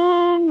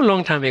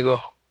 long time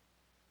ago,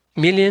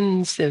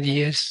 millions of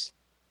years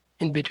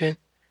in between,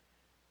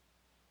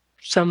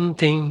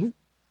 something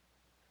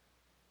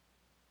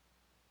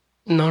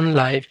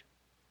non-life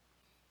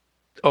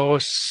or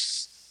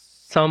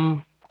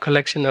some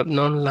collection of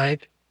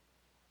non-life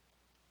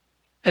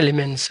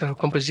elements or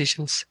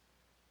compositions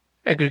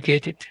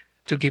aggregated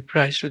to give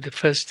rise to the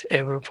first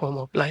ever form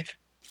of life.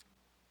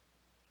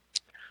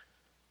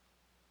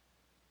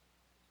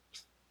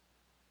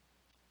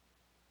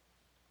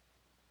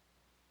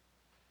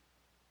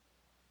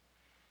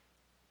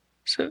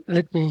 So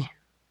let me.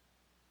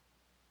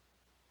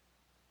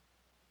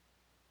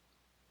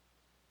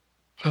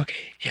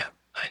 Okay, yeah,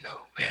 I know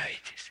where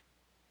it is.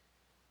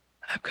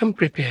 I've come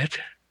prepared.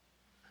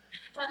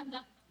 I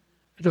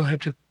don't have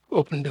to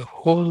open the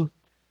whole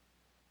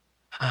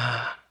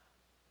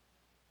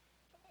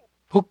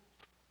book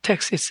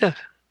text itself.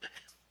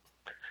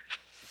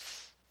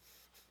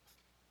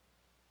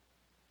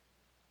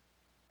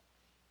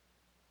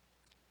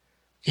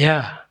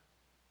 Yeah,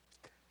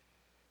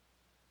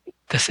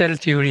 the cell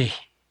theory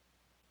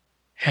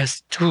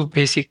has two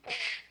basic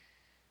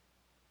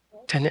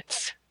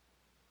tenets.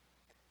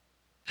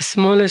 The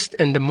smallest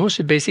and the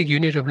most basic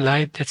unit of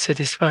life that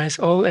satisfies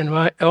all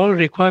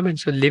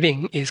requirements of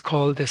living is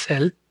called the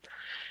cell.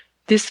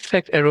 This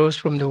fact arose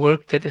from the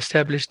work that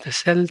established the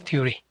cell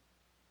theory.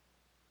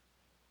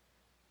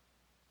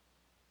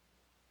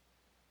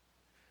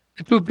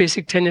 The two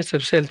basic tenets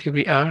of cell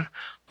theory are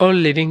all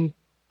living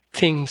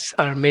things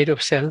are made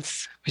of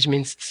cells, which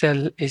means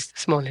cell is the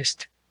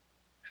smallest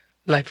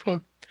life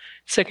form.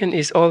 Second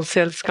is all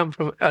cells come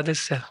from other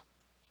cell.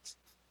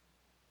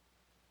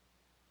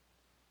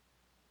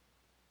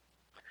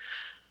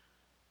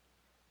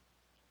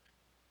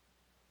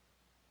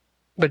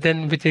 But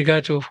then with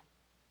regard to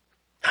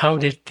how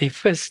did the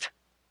first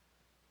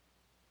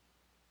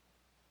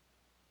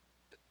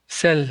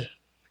cell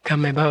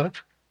come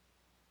about,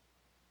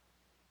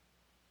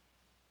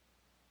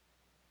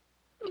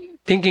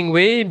 thinking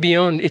way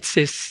beyond, it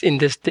says in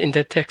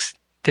the text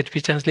that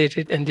we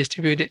translated and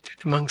distributed to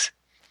the monks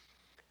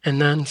and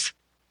nuns,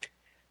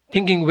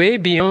 thinking way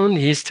beyond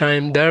his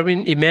time,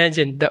 Darwin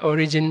imagined the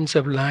origins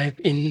of life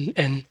in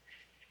an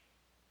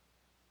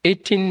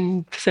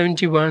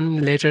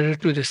 1871 letter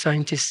to the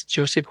scientist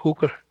Joseph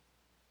Hooker.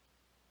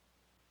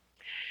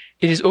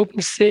 It is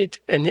often said,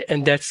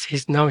 and that's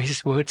his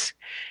words,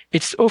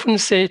 it's often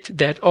said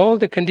that all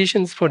the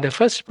conditions for the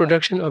first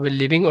production of a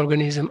living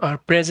organism are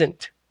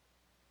present,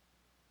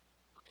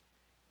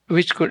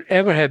 which could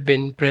ever have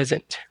been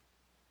present.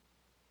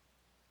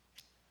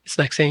 It's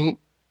like saying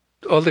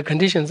all the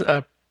conditions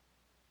are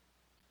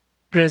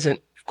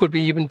present, could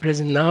be even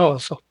present now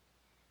also.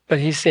 But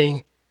he's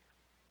saying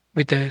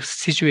with the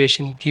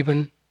situation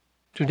given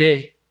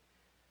today,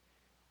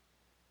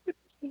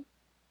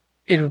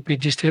 it would be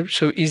disturbed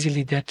so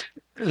easily that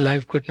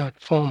life could not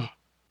form.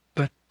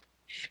 But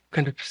he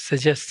kind of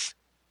suggests.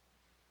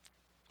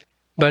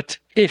 But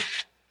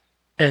if,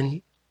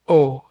 and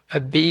a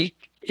big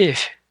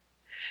if,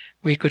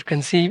 we could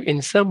conceive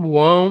in some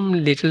warm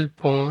little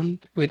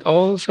pond with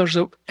all sorts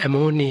of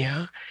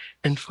ammonia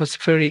and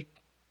phosphoric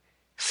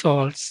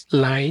salts,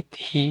 light,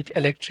 heat,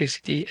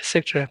 electricity,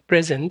 etc.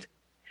 present,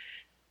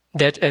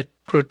 that a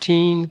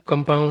protein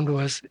compound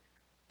was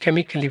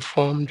chemically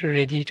formed,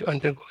 ready to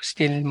undergo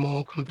still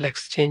more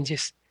complex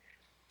changes.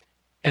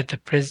 At the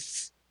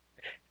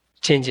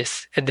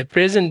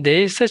present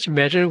day, such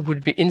matter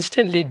would be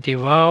instantly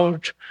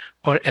devoured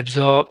or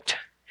absorbed,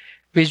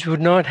 which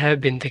would not have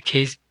been the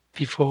case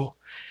before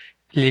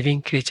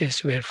living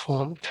creatures were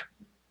formed.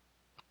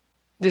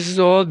 This is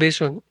all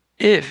based on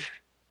if.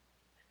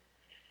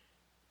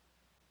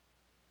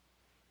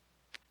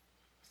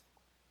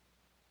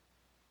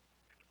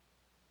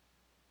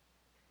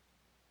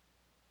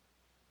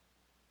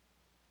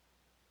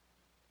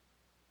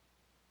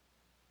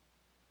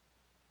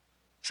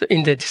 So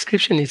in the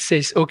description, it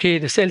says, okay,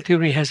 the cell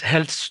theory has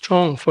held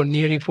strong for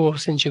nearly 4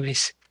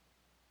 centuries.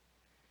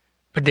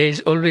 But there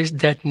is always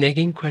that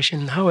nagging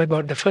question, how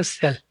about the first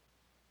cell?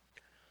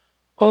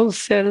 All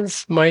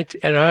cells might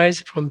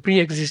arise from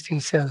pre-existing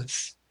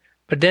cells.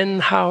 But then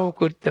how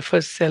could the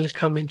first cell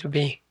come into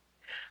being?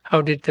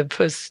 How did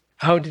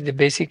the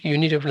basic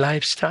unit of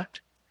life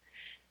start?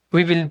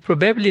 We will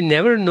probably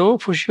never know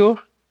for sure,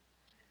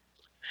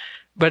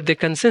 but the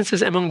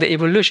consensus among the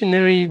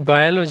evolutionary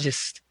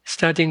biologists,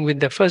 starting with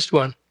the first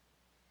one,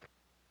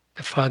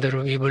 the father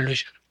of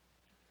evolution.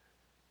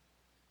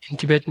 In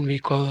Tibetan, we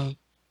call,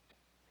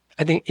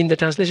 I think in the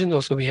translation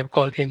also we have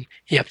called him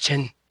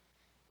Yapchen,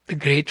 the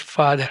great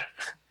father,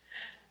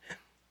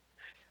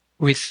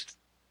 with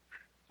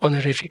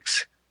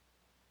honorifics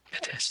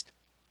attest.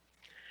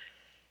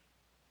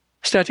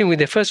 Starting with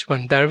the first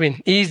one,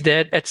 Darwin, is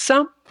that at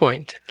some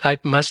point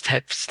life must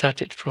have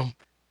started from,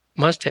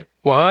 must have.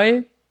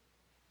 Why?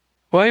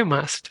 Why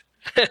must?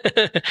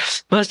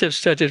 Must have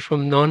started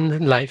from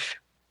non-life.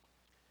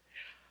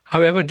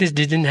 However, this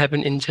didn't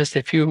happen in just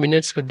a few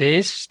minutes or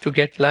days. To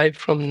get life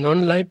from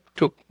non-life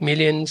took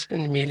millions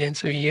and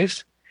millions of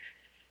years.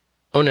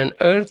 On an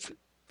Earth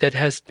that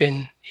has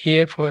been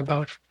here for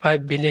about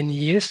 5 billion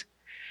years,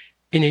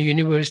 in a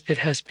universe that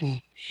has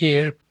been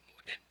here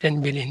more than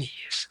 10 billion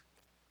years.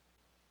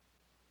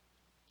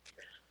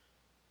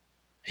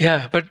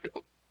 Yeah, but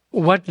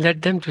what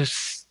led them to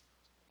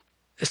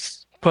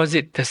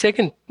posit the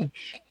second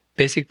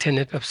basic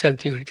tenet of cell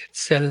theory, that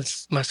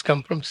cells must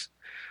come from,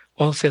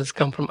 all cells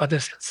come from other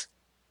cells?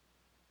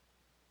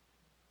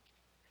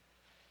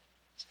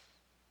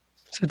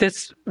 So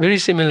that's very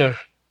similar.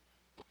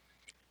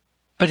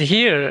 But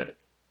here,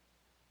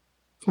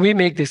 we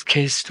make this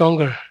case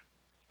stronger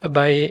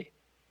by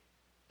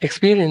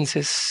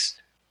experiences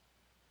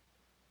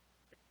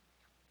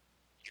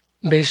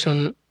based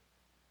on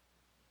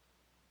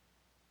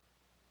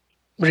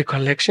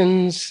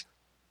recollections,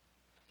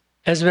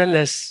 as well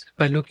as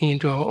by looking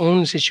into our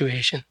own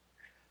situation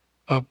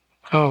of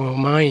how our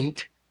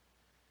mind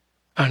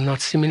are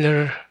not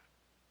similar,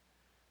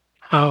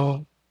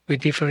 how we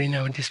differ in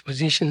our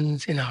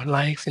dispositions, in our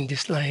likes and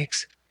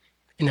dislikes,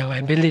 in our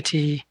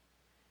ability,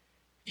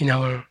 in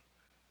our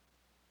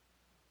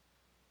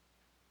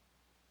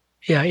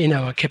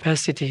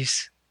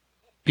capacities,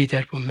 be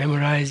that for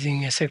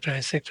memorizing, etc.,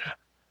 etc.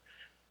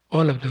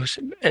 All of those,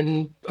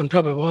 and on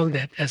top of all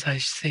that, as I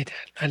said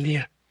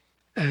earlier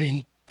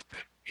in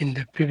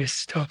the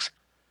previous talks,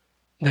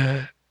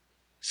 the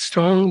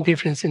strong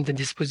difference in the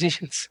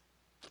dispositions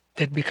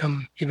that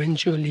become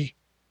eventually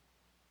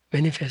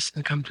manifest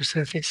and come to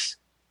surface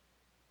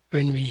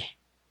when we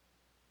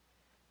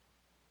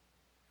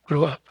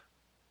grow up.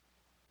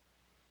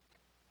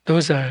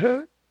 Those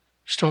are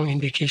strong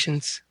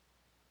indications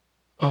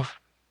of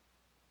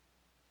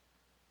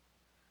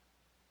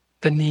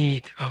the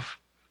need of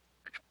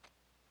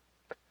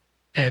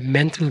a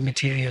mental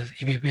material,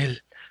 if you will,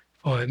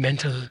 for a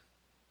mental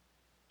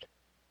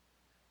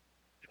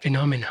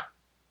phenomena.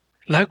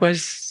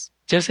 Likewise,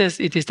 just as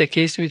it is the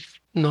case with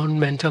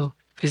non-mental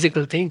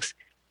physical things,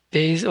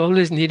 there is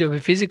always need of a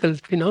physical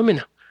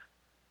phenomena.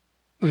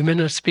 We may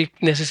not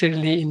speak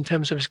necessarily in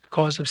terms of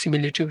cause of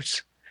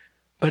similitudes,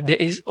 but there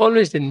is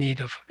always the need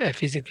of a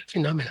physical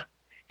phenomena.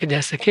 If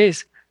that's the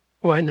case,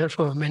 why not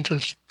for a mental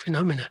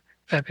phenomena,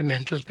 have a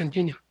mental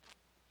continuum?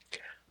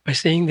 By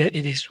saying that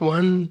it is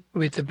one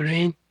with the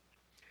brain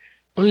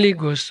only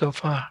goes so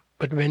far,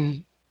 but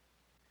when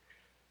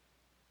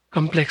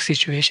complex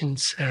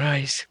situations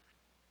arise,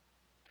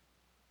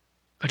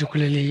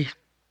 particularly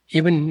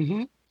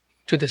even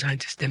to the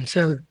scientists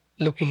themselves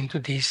looking into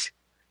these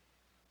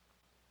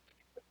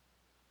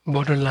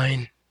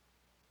borderline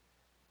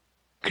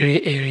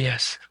gray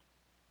areas,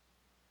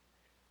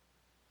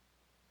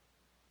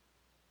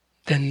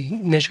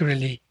 then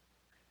naturally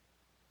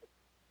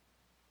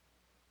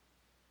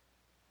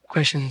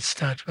questions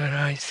start to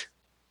arise.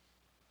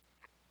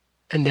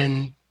 And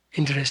then,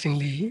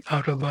 interestingly,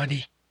 out of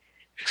body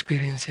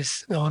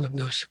experiences, all of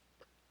those.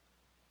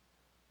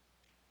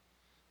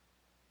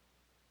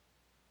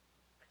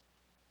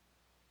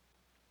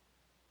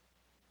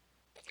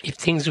 If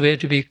things were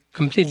to be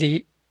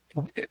completely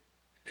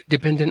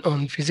dependent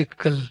on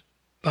physical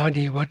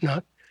body,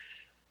 whatnot,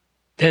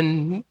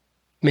 then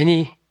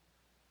many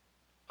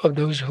of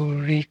those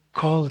who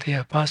recall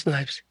their past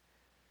lives,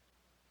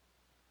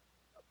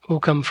 who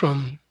come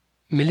from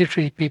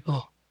military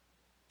people,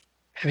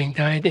 having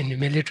died in the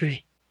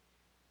military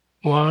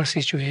war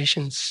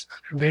situations,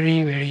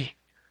 very, very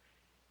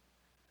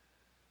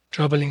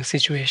troubling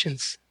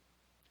situations.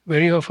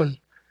 Very often,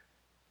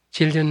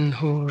 children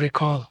who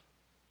recall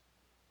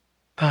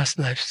past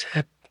lives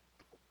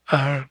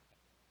are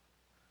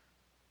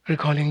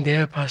recalling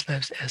their past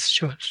lives as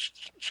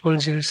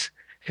soldiers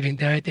having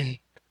died in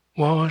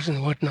wars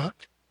and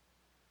whatnot,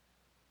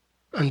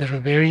 under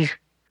very,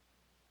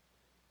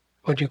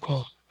 what you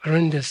call,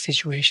 horrendous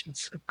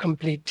situations of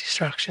complete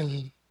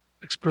destruction,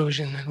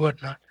 explosion, and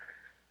whatnot.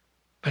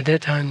 By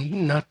that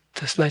time, not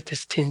the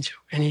slightest tinge of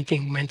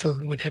anything mental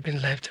would have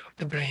been left of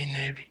the brain or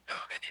anything.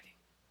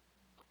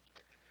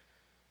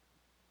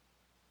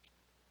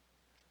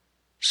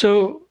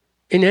 So,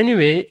 in any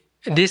way,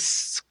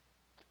 this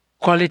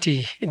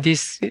quality,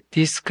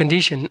 this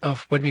condition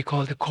of what we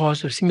call the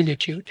cause of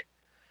similitude,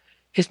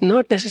 is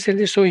not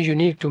necessarily so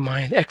unique to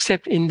mind,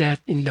 except in that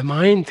in the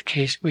mind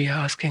case, we are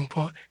asking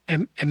for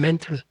a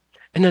mental,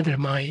 another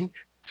mind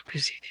to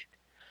precede it.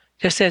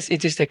 Just as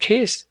it is the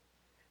case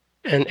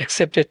and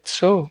accepted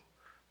so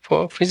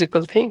for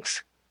physical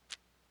things.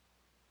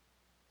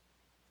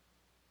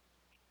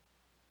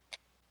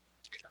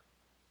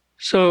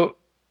 So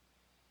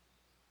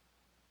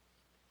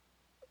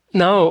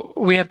now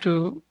we have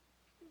to,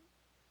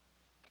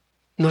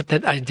 not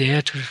that I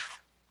dare to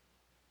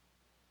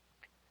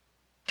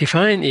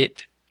define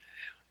it,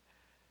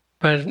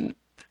 but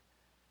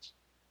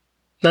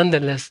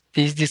nonetheless,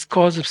 this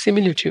cause of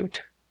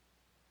similitude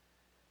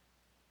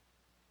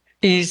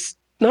is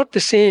not the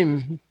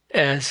same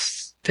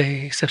as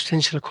the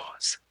substantial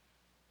cause.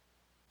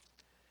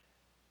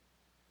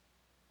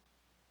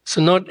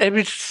 So not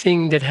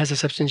everything that has a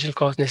substantial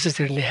cause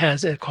necessarily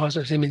has a cause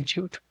of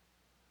similitude.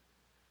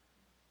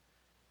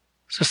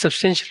 So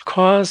substantial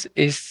cause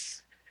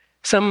is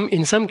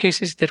in some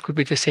cases that could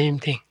be the same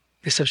thing.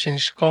 The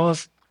substantial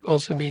cause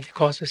also be the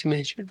cause of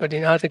similitude, but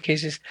in other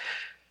cases,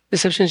 the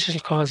substantial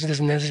cause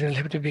doesn't necessarily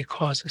have to be a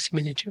cause of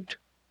similitude.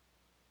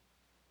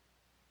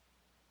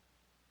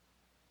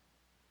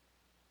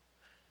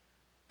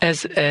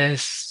 As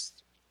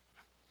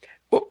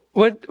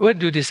what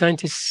do the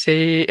scientists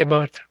say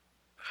about?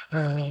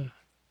 I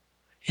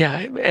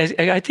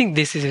think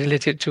this is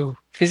related to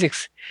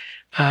physics.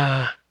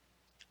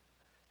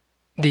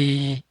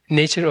 The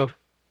nature of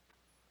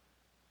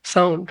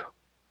sound.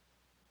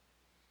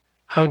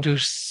 How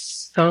does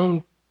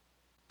sound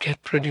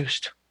get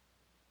produced?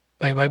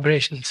 By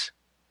vibrations,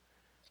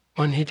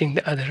 one hitting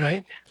the other,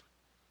 right?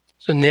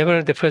 So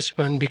never the first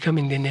one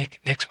becoming the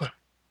next one.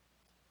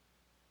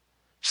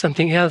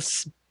 Something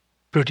else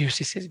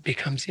produces it,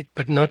 becomes it,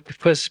 but not the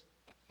first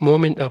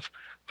moment of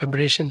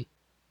vibration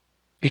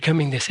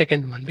becoming the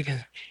second one, because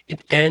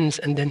it ends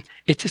and then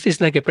it just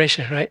is like a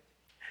pressure, right?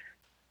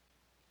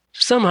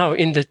 Somehow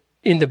in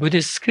the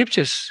Buddhist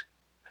scriptures,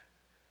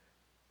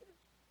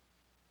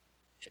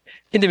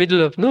 in the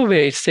middle of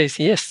nowhere, it says,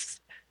 yes,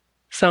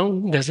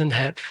 sound doesn't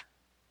have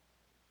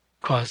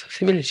cause of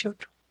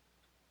similitude,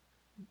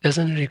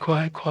 doesn't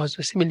require cause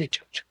of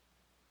similitude.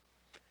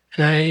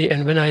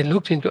 And when I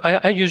looked into,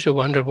 I used to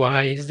wonder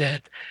why is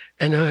that,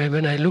 and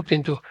when I looked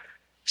into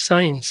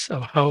science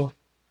of how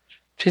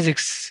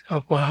physics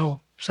of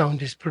how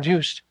sound is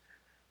produced,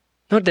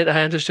 not that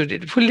I understood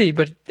it fully,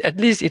 but at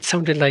least it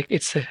sounded like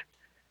it's a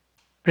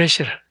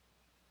pressure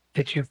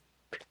that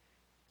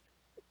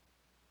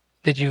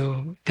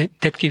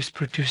that keeps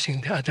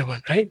producing the other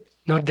one, right?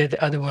 Not that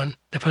the other one,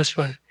 the first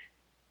one,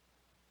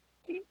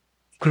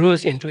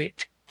 grows into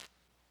it.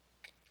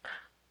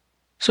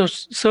 So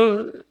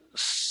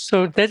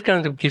that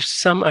kind of gives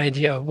some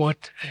idea of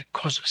what a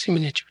cause of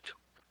similitude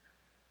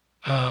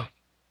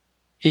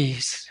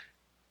is,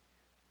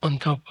 on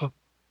top of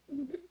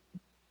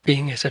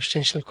being a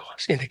substantial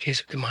cause in the case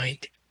of the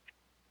mind.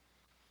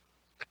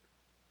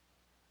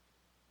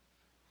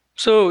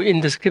 So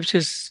in the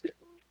scriptures,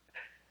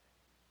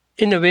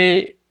 in a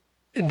way,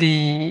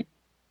 the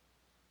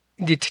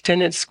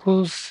tenet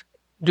schools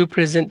do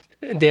present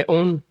their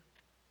own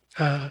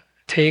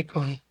take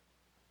on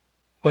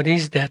what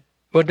does that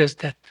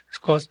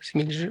cause of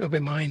similitude of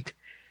the mind,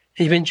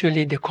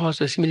 eventually the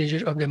cause of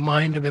similitude of the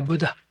mind of a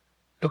Buddha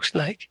looks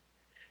like.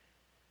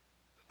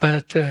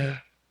 But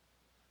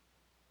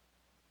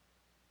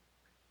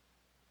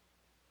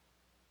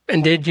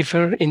and they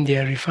differ in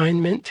their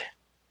refinement,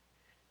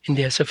 in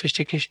their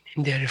sophistication,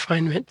 in their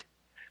refinement,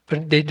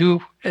 but they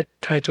do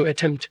try to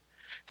attempt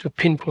to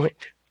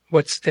pinpoint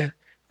what's the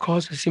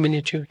cause of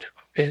similitude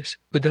of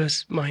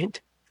Buddha's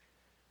mind.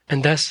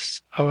 And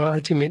thus our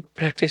ultimate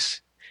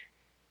practice,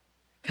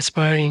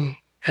 aspiring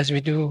as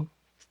we do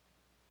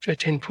to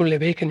attain full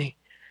awakening,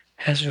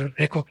 has to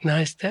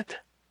recognize that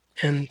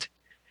and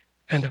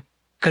kind of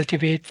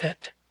cultivate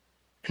that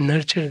and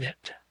nurture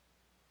that.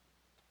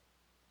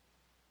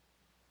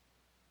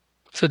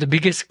 So the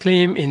biggest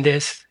claim in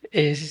this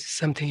is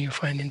something you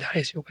find in the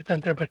highest Yoga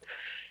Tantra, but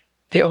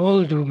they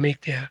all do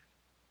make their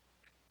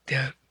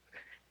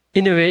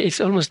in a way,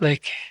 it's almost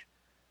like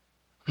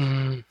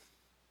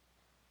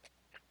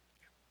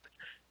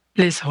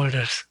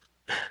placeholders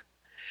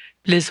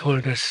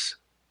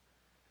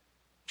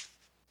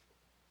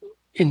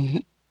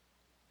in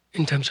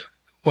in terms of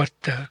what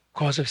the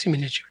cause of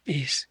similitude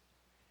is.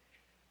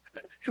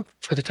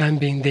 For the time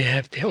being, they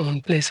have their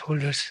own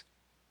placeholders,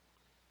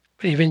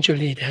 but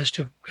eventually it has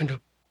to kind of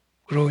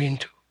grow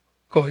into,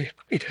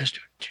 it has to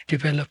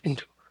develop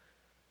into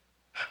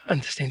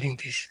understanding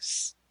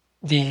this,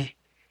 the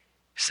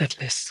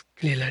subtlest,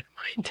 clear-light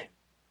mind.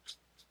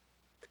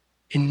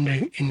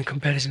 In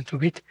comparison to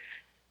which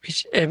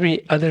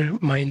every other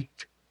mind,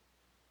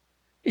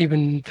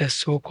 even the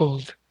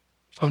so-called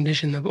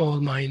foundation of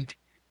all mind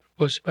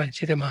proposed by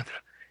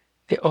Chittamatra,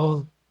 they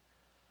all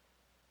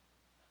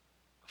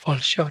fall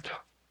short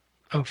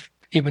of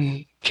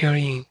even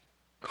carrying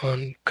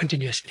on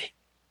continuously.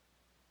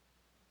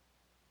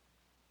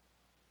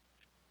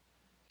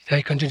 Did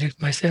I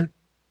contradict myself?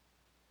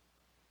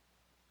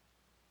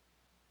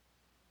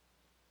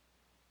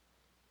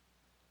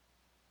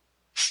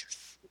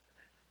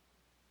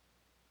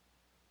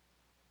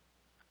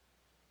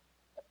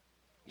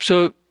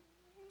 So,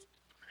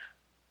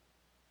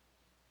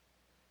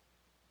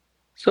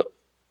 so,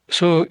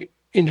 so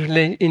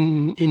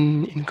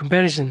in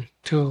comparison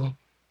to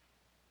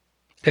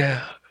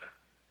the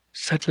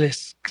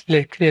subtlest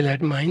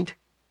clear-light mind,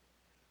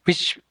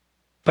 which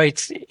by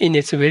in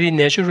its very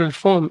natural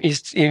form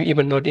is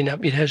even not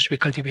enough. It has to be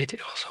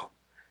cultivated also,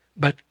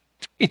 but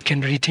it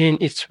can retain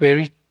its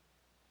very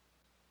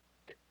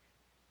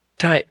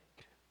type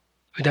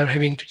without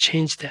having to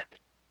change that.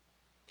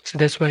 So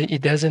that's why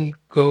it doesn't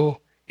go.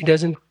 It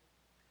doesn't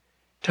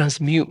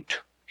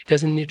transmute. It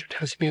doesn't need to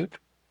transmute.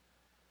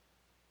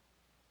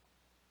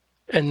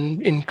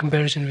 And in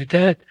comparison with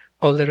that,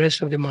 all the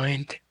rest of the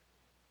mind,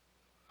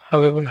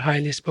 however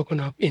highly spoken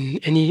of in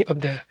any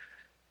of the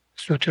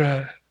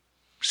sutra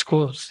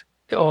schools,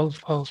 they all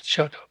fall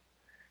short of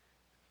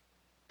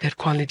that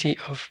quality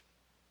of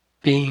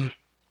being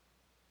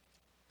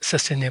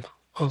sustainable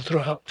all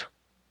throughout.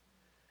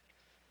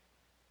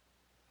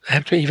 I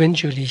have to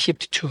eventually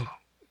shift to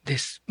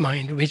this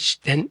mind,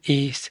 which then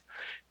is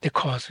the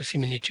cause of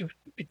similitude.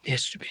 It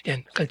needs to be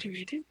then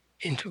cultivated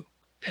into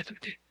that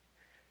of the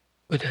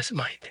Buddha's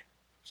mind.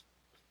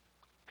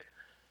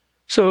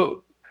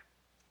 So,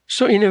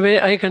 so in a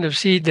way, I kind of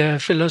see the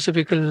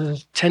philosophical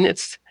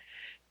tenets.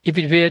 If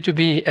it were to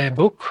be a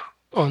book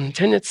on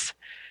tenets,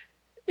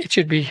 it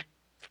should be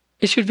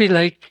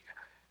like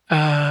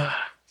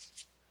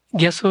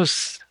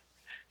Gyatso's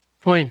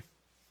poem.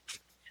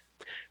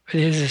 But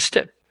there's a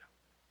step,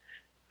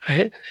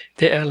 right?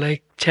 They are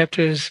like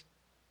chapters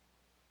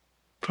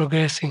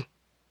progressing,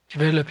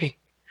 developing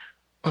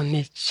on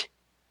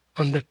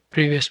the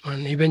previous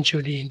one,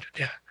 eventually into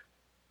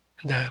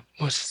the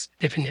most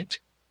definite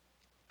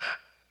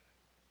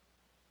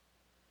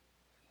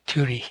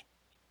theory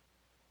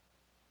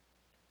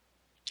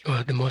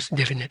or the most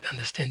definite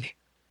understanding.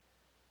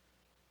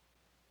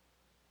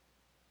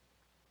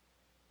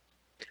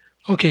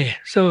 Okay,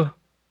 so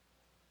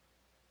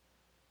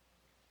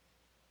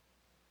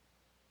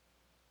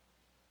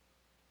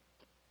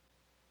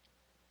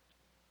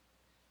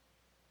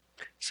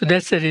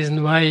that's the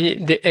reason why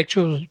the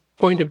actual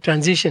point of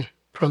transition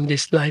from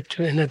this life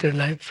to another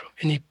life, from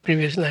any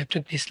previous life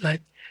to this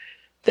life,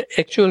 the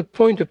actual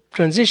point of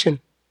transition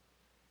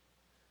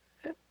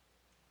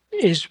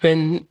is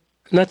when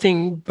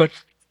nothing but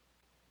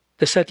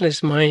the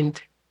subtlest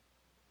mind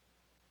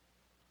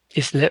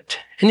is left.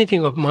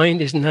 Anything of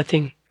mind is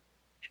nothing,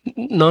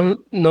 not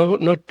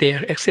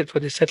there except for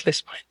the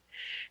subtlest mind,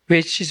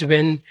 which is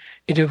when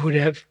it would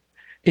have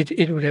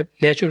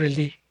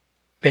naturally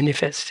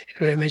manifest. It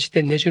would have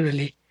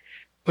naturally,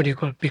 what you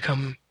call,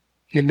 become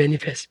the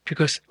manifest,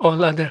 because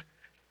all other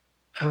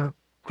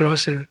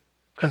grosser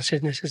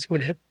consciousnesses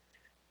would have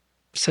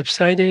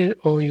subsided,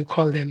 or you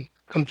call them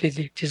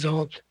completely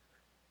dissolved,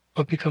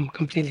 or become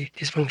completely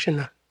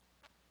dysfunctional,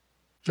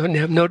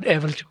 not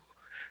able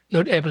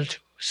to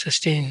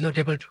sustain, not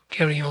able to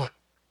carry on.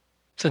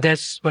 So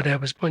that's what I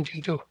was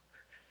pointing to,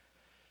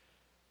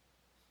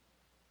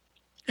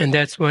 and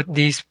that's what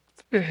these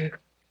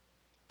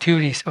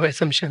theories or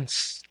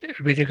assumptions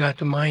with regard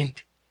to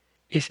mind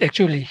is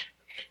actually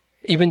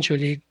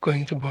eventually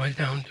going to boil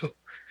down to.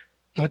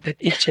 Not that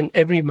each and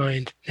every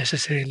mind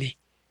necessarily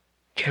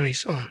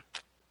carries on.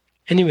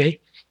 Anyway,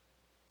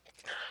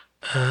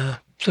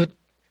 so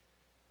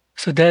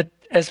that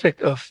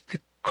aspect of the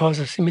cause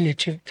of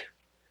similitude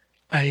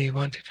I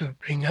wanted to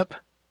bring up.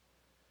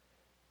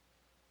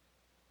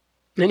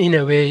 And in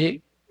a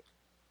way,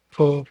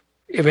 for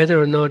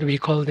whether or not we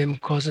call them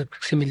cause of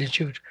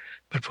similitude,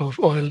 but for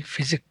all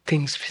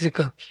things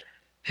physical,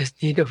 there's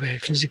need of a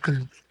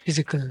physical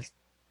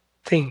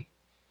thing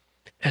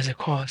as a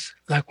cause.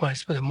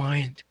 Likewise, for the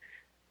mind,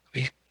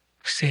 we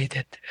say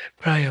that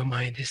a prior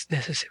mind is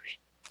necessary.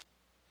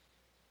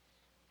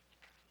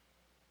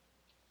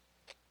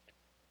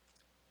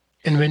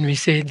 And when we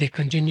say the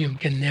continuum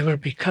can never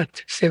be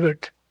cut,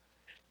 severed,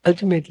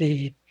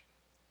 ultimately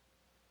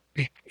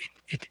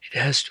it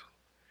has to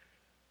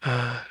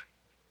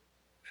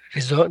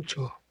resort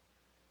to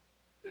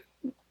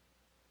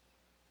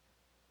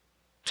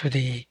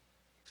the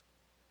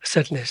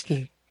subtlest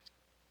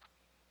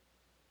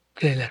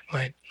clear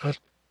mind,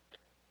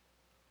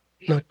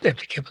 not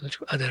applicable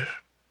to other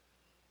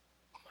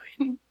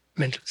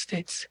mental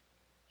states.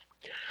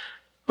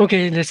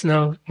 Okay, let's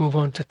now move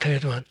on to the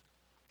third one.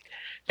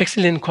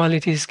 Excellent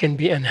qualities can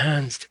be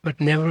enhanced, but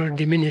never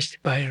diminished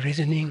by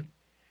reasoning,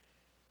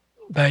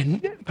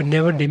 but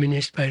never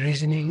diminished by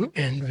reasoning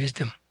and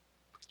wisdom.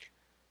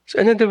 So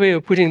another way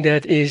of putting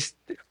that is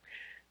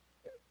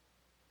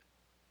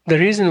the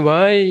reason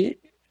why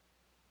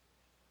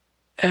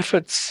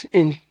efforts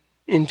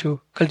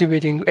into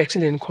cultivating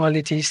excellent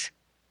qualities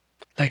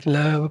like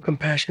love,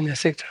 compassion,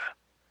 etc.,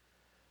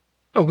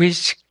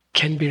 which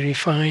can be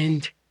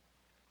refined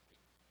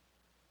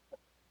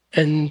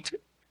and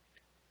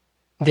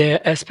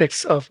their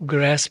aspects of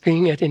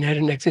grasping at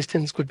inherent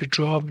existence could be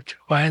dropped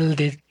while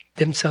they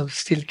themselves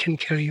still can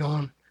carry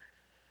on.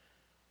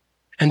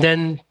 And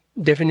then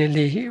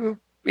definitely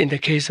in the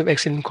case of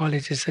excellent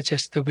qualities such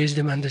as the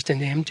wisdom,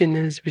 understanding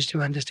emptiness,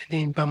 wisdom,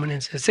 understanding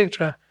impermanence,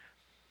 etc.,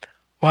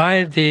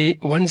 while they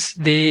once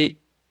they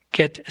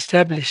get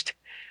established,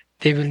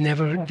 they will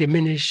never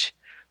diminish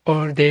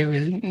or they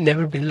will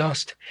never be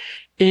lost,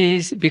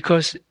 is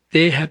because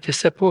they have the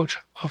support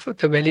of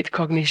the valid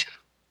cognition.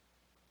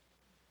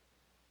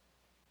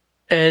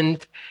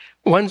 And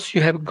once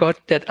you have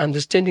got that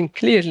understanding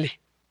clearly,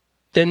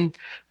 then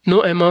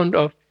no amount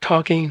of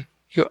talking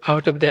you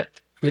out of that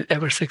will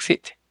ever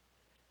succeed.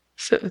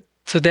 So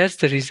that's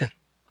the reason.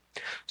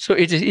 So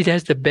it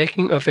has the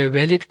backing of a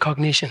valid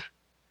cognition.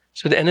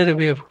 So another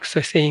way of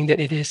saying that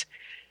it is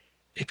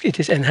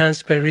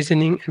enhanced by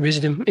reasoning and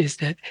wisdom is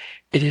that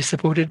it is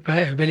supported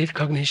by a valid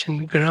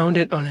cognition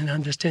grounded on an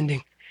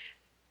understanding,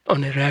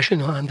 on a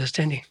rational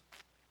understanding,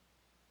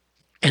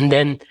 and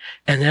then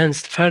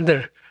enhanced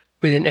further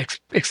with an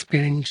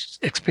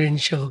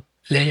experiential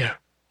layer.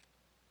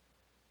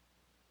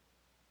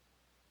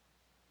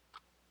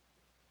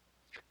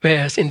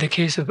 Whereas in the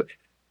case of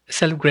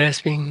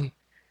self-grasping,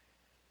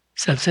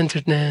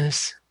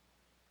 self-centeredness,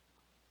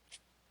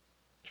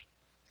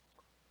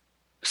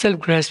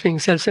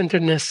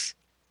 self-centeredness,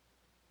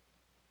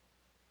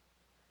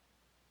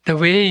 the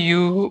way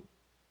you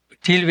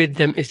deal with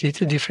them is a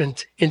little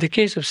different. In the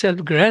case of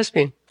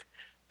self-grasping,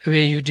 the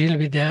way you deal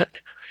with that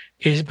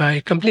is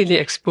by completely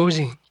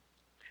exposing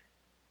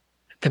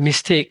the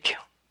mistake,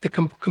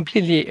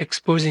 completely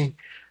exposing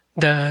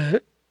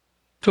the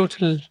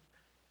total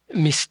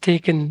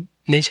mistaken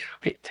nature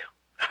of it.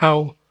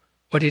 How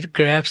what it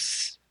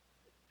grabs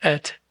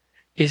at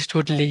is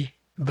totally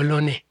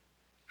baloney,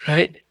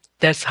 right?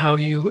 That's how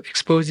you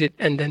expose it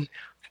and then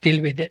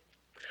deal with it.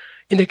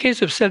 In the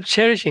case of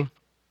self-cherishing,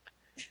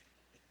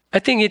 I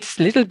think it's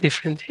a little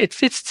different.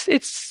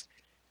 It's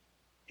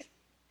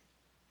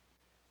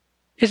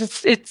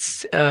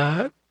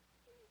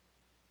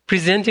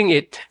presenting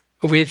it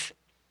with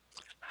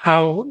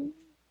how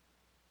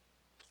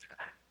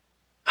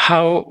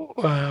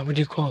what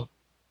do you call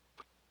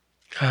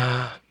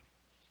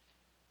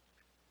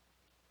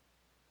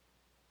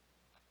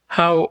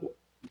how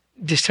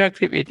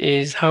destructive it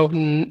is, how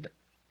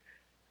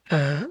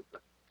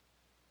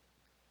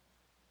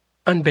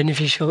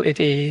unbeneficial it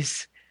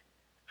is,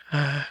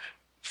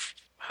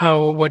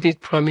 how what it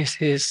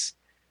promises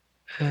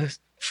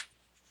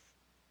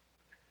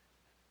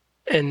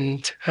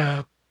and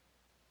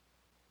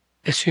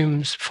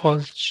assumes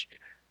falls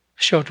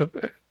short of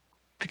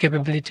the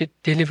capability to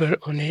deliver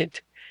on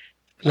it,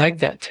 like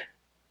that.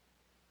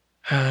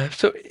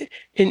 So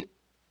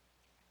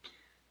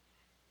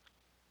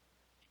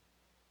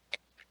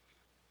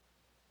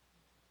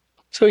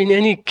in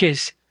any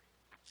case,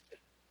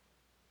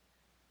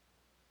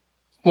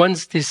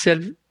 once the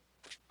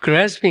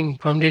self-grasping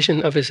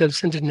foundation of a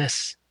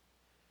self-centeredness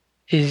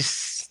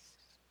is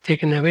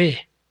taken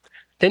away,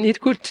 then it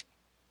could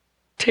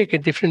take a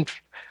different,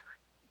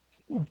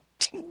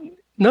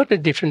 not a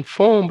different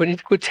form, but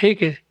it could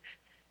take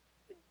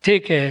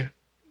a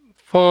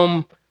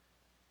form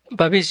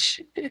by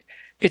which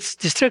its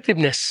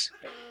destructiveness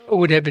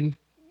would have been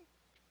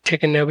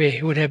taken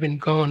away, would have been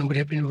gone, would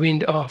have been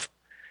weaned off.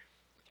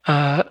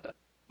 But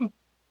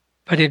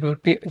it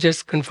would be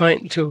just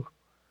confined to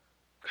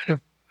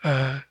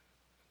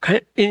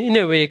in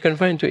a way,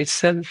 confined to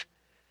itself,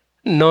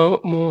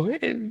 no more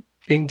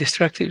being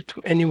destructive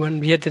to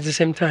anyone, yet at the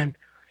same time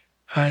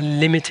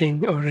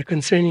limiting or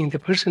concerning the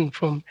person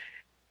from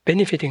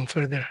benefiting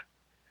further,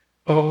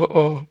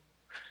 or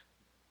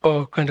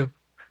kind of,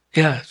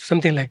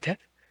 something like that.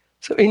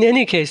 So in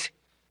any case,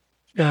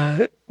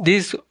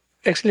 these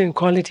excellent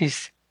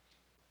qualities,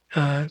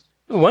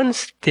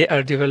 once they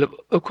are developed,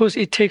 of course,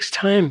 it takes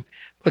time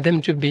for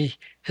them to be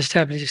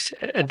established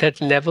at that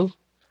level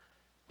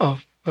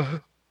of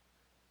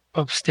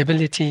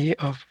stability,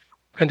 of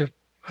kind of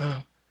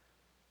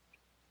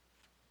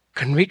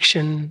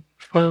conviction,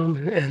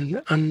 firm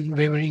and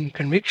unwavering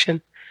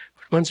conviction.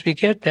 But once we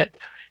get that,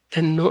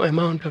 then no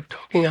amount of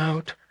talking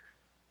out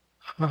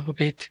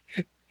of it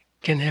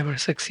can ever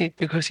succeed,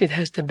 because it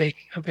has the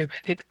backing of a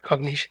valid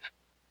cognition.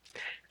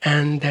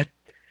 And that,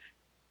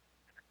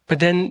 but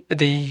then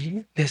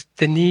the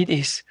need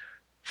is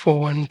for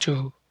one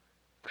to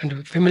kind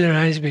of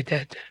familiarize with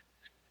that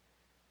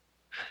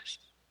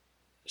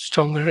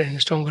stronger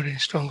and stronger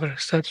and stronger,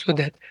 so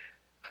that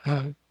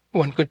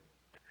one could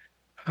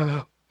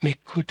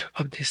make good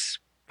of this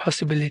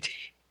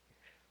possibility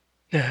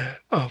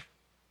of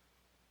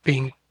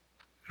being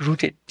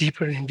rooted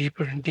deeper and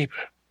deeper and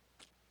deeper.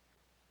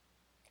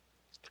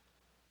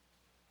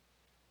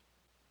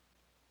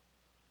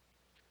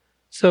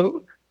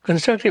 So,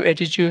 constructive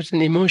attitudes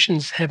and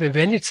emotions have a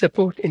valid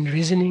support in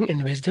reasoning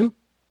and wisdom.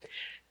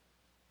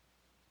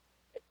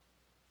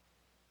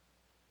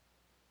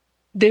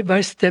 They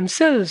by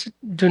themselves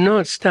do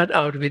not start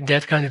out with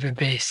that kind of a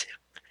base.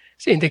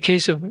 So in the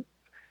case of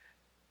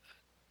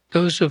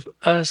those of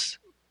us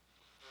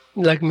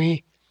like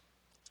me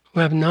who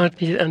have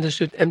not yet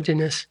understood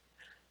emptiness,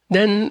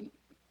 then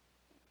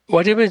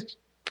whatever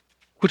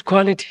good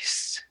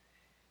qualities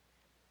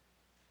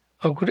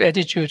or good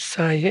attitudes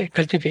I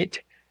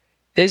cultivate,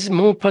 there's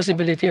more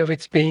possibility of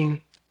it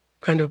being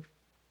kind of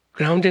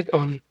grounded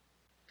on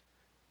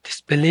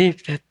this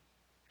belief that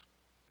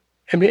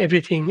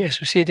everything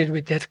associated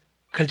with that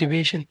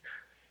cultivation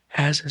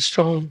has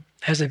an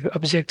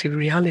objective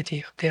reality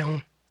of their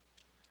own.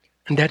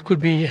 And that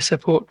could be a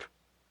support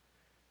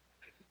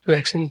to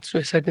a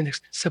certain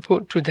extent,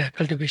 support to the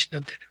cultivation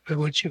of that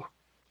virtue.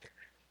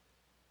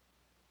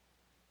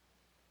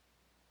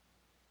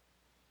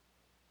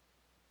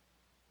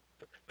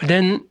 But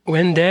then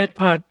when that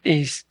part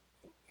is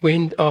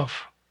weaned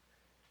off,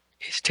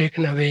 is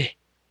taken away,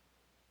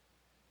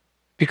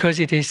 because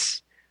it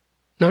is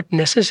not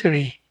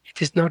necessary,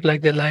 it is not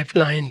like the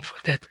lifeline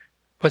for that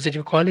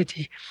positive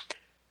quality,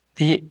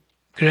 the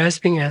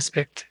grasping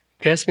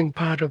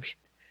part of it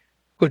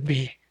could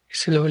be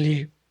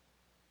slowly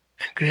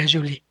and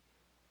gradually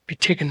be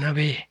taken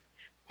away,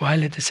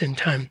 while at the same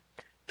time,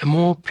 the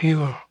more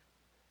purity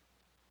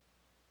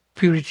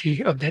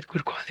of that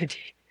good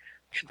quality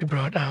can be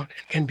brought out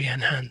and can be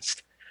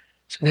enhanced.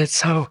 So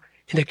that's how,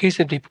 in the case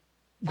of the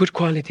good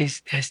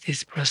qualities, there's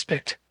this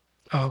prospect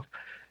of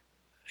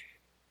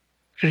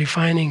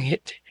refining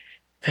it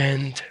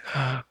and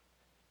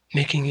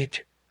making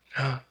it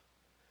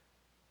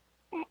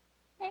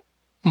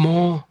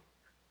more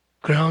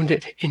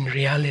grounded in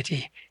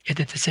reality, yet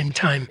at the same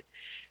time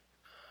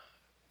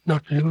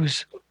not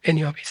lose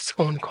any of its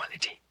own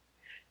quality.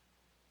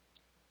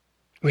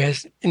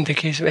 Whereas in the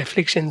case of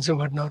afflictions or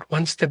whatnot,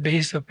 once the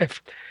base of the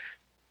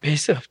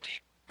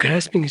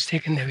grasping is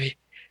taken away,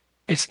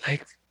 it's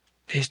like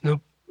there's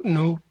no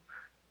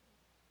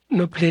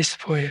place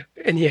for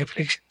any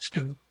afflictions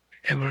to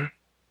ever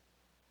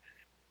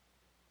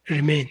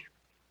remain.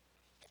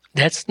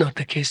 That's not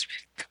the case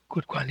with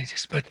good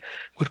qualities, but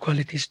good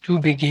qualities do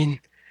begin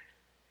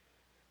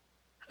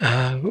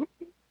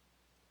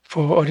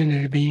for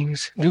ordinary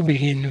beings, do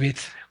begin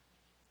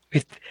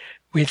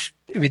with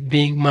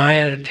being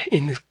mired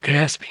in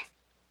grasping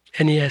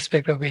any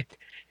aspect of it,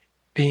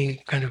 being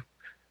kind of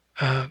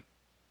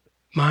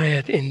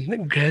mired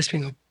in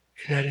grasping of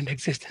inherent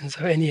existence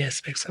or any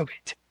aspects of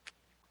it.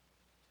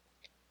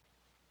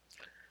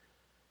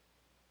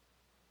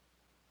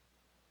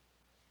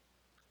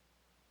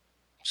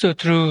 So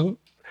through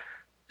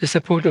the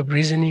support of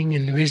reasoning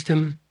and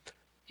wisdom,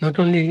 not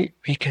only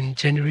we can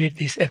generate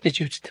these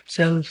aptitudes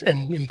themselves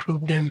and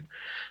improve them,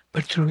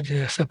 but through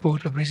the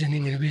support of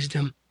reasoning and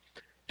wisdom,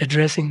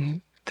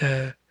 addressing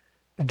the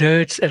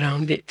dirts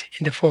around it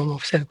in the form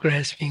of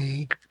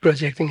self-grasping,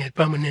 projecting at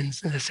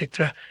permanence,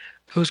 etc.,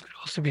 those could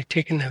also be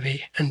taken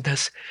away, and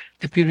thus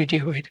the purity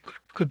of it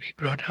could be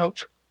brought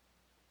out.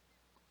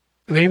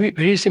 Very,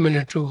 very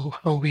similar to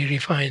how we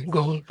refine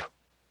gold.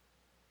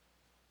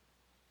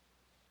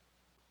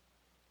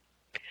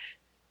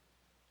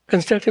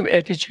 Constructive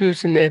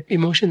attitudes and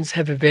emotions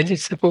have a valid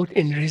support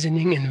in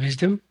reasoning and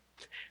wisdom.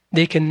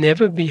 They can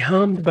never be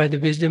harmed by the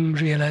wisdom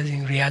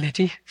realizing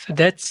reality. So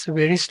that's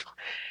very strong.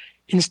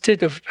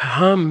 Instead of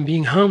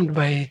being harmed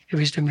by the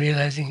wisdom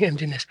realizing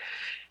emptiness,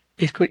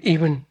 it could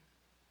even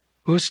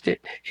boost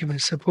it, even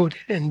support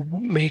it, and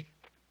make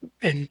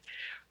it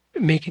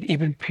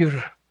even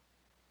purer.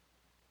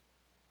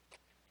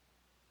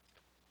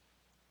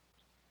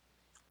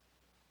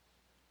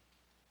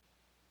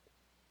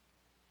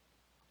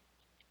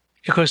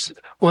 Because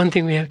one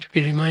thing we have to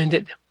be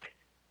reminded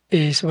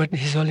is what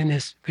His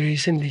Holiness very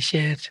recently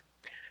shared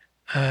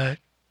in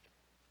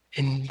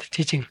the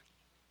teaching,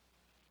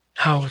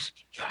 how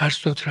Heart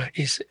Sutra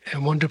is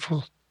a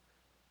wonderful,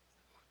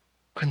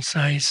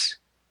 concise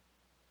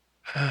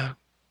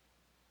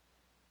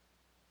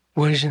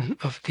version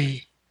of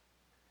the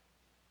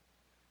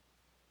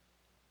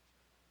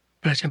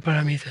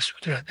Prajaparamita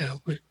Sutra,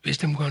 the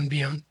wisdom gone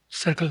beyond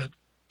circle of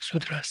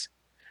sutras,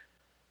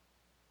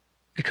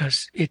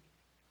 because it,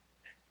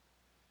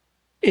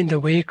 in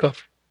the wake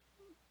of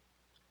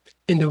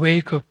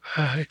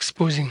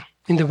exposing,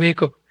 in the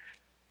wake of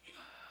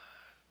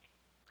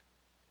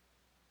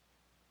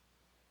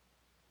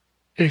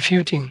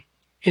refuting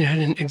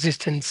inherent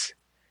existence,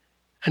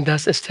 and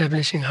thus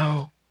establishing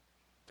how,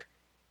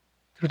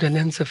 through the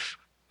lens of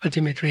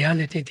ultimate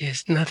reality,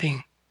 there's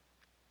nothing.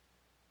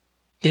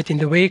 Yet in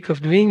the wake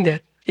of doing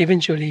that,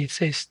 eventually it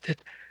says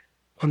that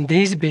on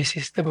this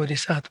basis the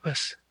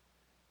bodhisattvas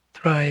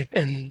thrive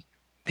and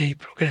they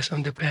progress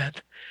on the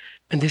path.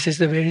 And this is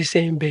the very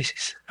same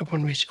basis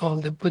upon which all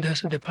the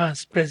Buddhas of the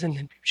past, present,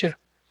 and future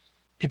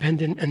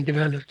depended and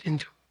developed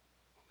into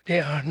who they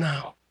are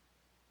now.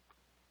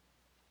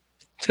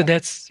 So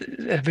that's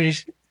a very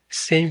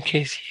same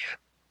case here.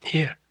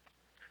 Here,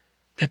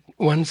 that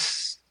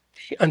once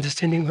the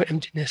understanding of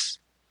emptiness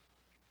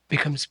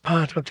becomes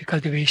part of the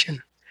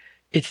cultivation,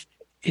 it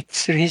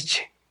its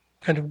reach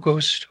kind of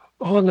goes to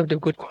all of the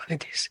good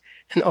qualities,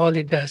 and all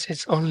it does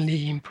is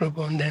only improve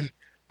on them,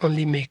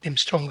 only make them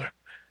stronger.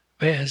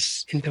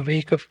 Whereas in the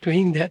wake of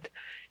doing that,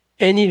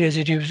 any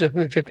residues of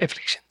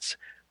afflictions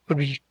would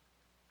be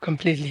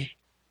completely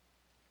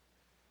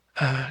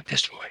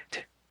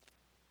destroyed.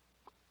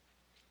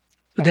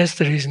 So that's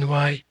the reason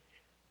why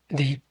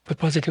the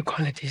positive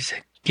qualities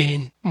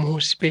gain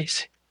more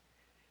space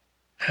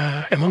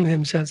among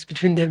themselves,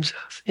 between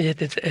themselves,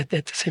 yet at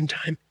the same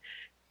time,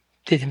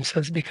 they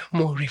themselves become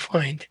more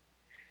refined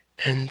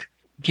and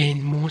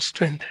gain more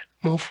strength,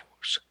 more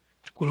force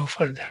to grow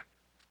further.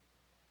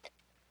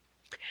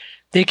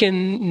 They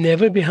can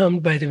never be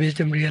harmed by the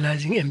wisdom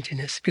realizing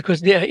emptiness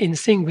because they are in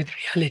sync with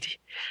reality.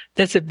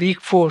 That's a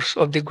big force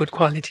of the good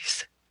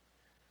qualities.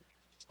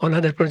 All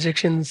other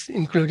projections,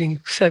 including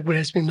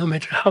self-grasping, no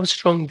matter how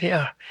strong they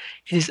are,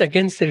 it is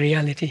against the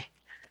reality.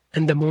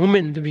 And the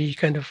moment we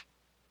kind of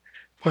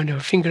point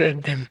our finger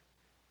at them,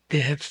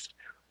 they have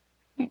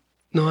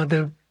no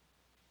other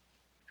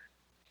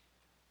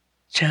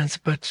chance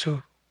but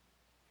to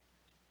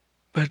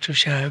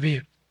shy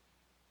away.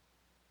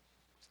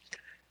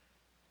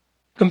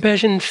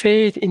 Compassion,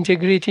 faith,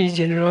 integrity,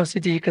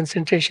 generosity,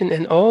 concentration,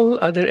 and all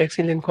other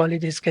excellent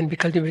qualities can be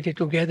cultivated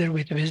together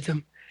with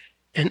wisdom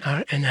and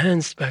are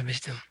enhanced by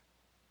wisdom.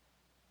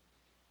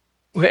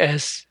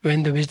 Whereas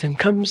when the wisdom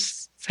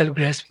comes,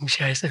 self-grasping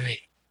shies away.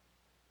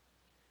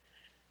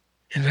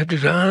 And we have to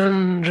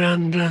run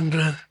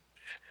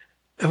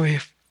away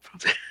from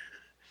them.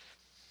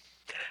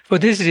 For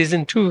this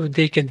reason, too,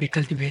 they can be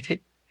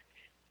cultivated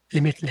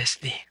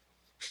limitlessly.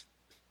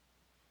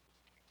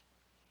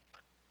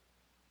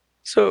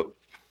 So,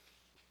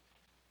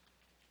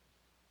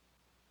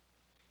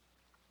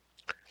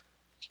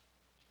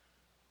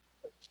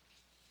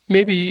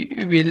 maybe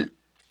we'll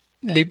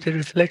leave the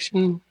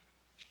reflection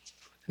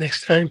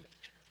next time.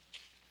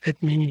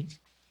 Let me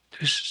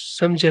do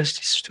some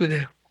justice to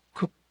the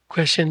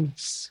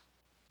questions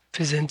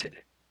presented.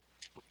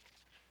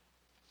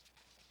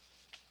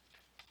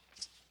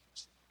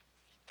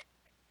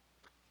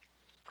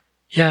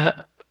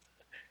 Yeah,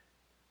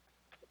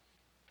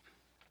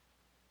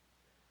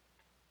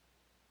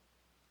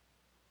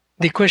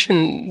 the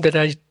question that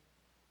I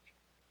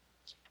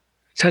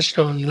touched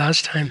on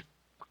last time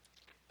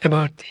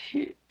about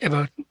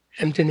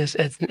emptiness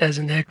as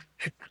an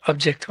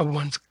object of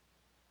one's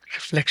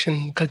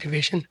reflection,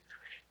 cultivation,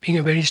 being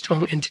a very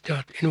strong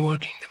antidote in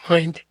working the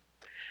mind.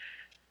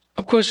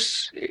 Of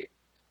course,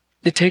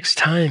 it takes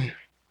time,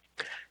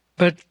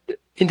 but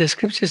in the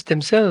scriptures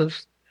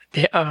themselves,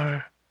 there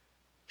are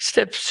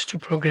steps to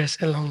progress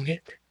along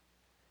it.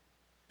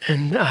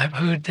 And I've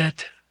heard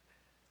that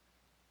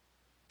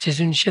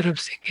Jejun Sherab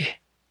Singh,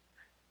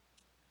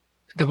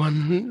 the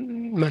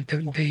one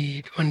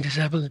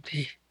disciple of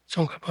the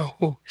Tsongkhapa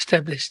who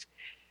established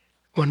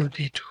one of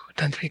the two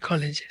tantric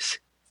colleges,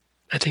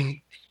 I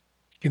think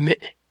you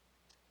made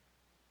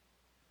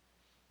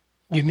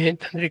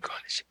tantric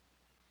college.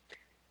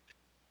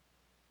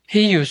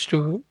 He used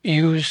to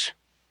use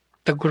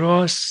the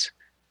gross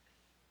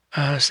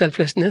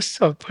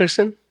selflessness of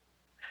person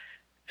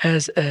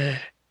as a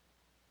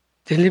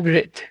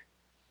deliberate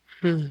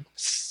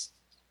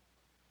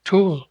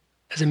tool,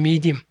 as a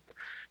medium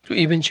to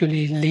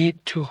eventually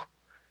lead to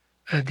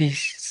the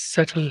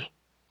subtle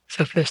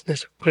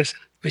selflessness of person,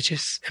 which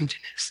is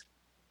emptiness.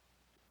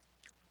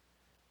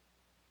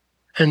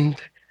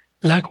 And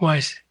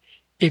likewise,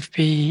 if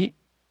we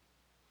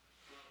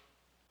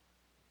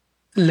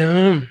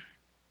learn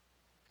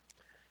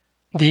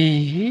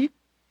the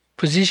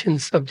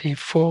positions of the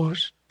four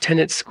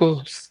tenet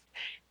schools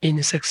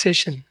in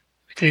succession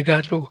with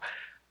regard to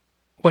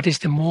what is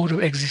the mode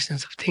of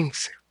existence of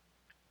things,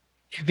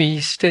 if we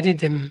study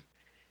them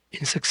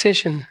in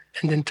succession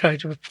and then try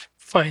to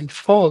find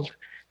fault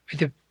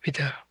with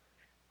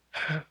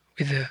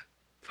the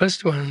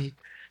first one,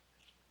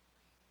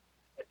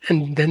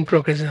 and then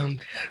progress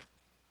on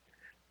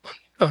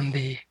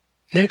the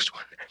next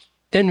one,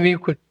 then we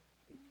could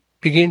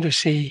begin to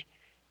see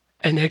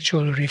an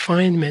actual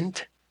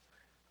refinement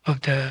of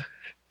the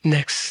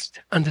next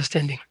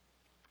understanding.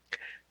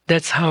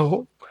 That's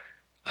how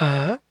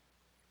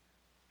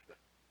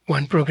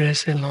one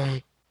progress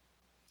along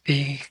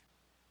in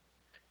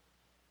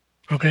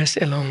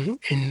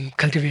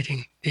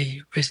cultivating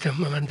the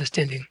wisdom of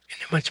understanding in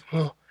a much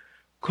more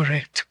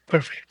correct,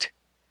 perfect,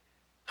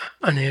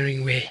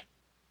 unerring way,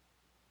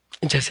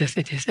 just as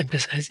it is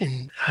emphasized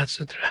in Heart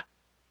Sutra.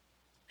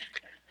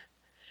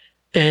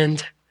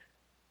 And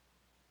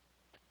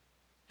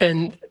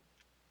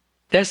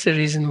that's the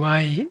reason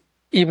why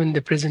even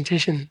the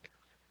presentation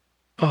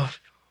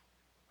of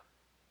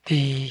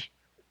the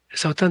the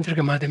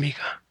Sautantrika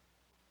Madhyamika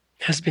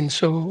has been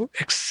so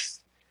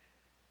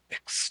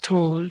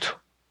extolled,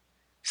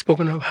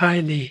 spoken of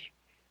highly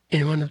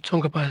in one of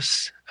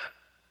Tsongkhapa's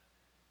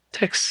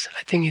texts.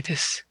 I think it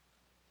is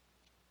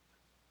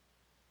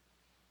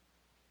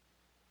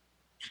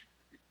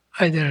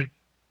either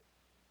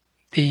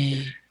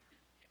the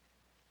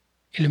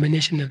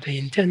illumination of the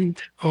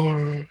intent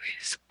or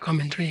his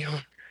commentary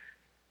on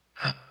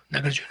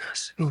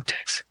Nagarjuna's root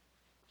text,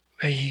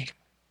 where he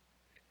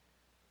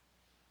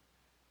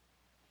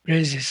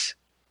raises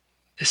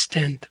the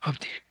stand of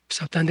the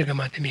Sautantrika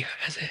Madhyamika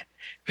as a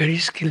very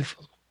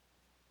skillful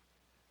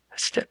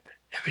step,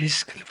 a very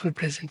skillful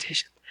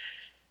presentation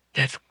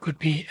that could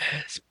be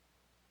a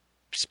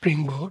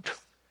springboard to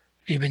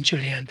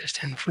eventually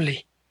understand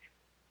fully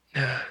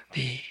the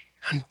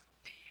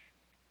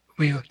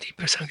view of the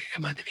Prasangika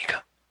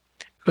Madhyamika.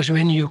 Because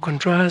when you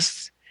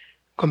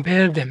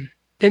compare them,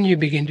 then you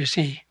begin to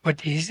see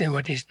what is and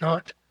what is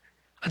not.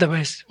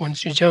 Otherwise,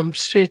 once you jump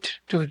straight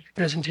to the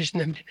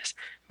presentation emptiness,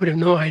 you would have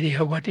no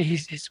idea what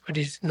is what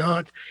is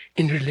not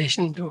in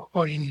relation to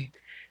or in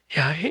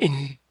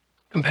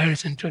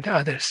comparison to the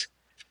others.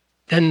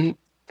 Then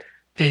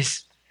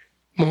there's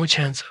more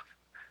chance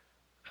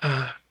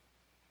of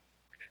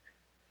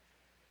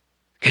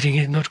getting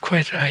it not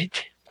quite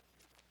right.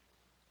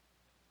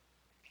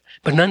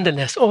 But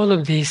nonetheless, all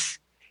of these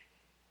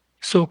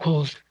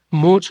so-called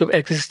modes of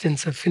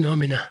existence of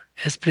phenomena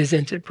as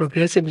presented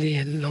progressively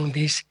along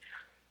these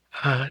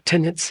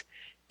tenets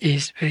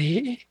is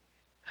very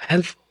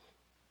helpful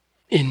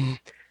in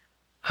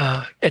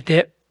at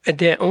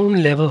their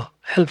own level,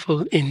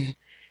 helpful in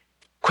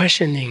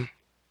questioning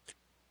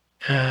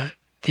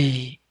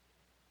the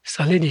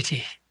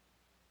solidity,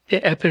 the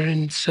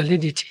apparent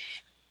solidity,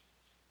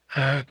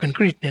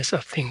 concreteness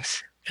of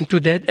things, and to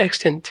that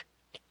extent,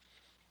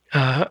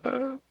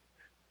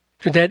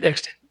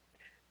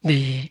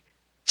 the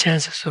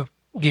chances of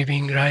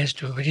giving rise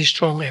to very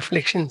strong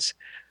afflictions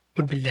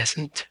would be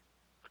lessened.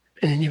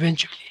 And then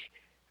eventually,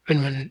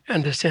 when one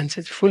understands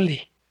it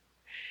fully,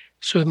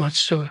 so much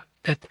so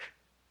that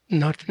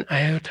not an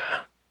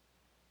iota,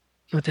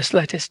 not the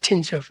slightest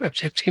tinge of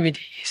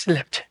objectivity is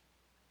left.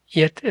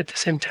 Yet at the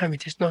same time,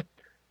 it is not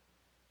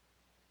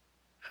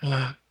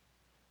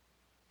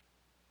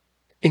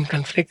in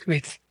conflict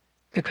with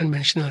the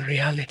conventional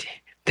reality,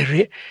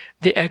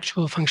 the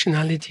actual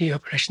functionality,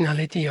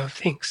 operationality of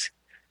things.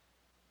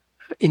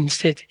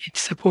 Instead, it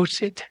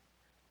supports it.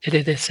 Yet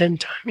at the same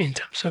time, in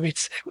terms of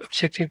its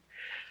objective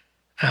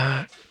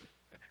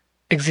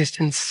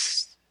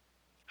existence,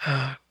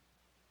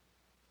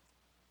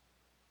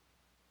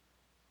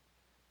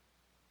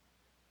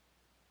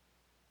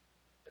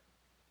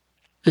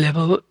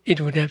 level, it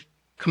would have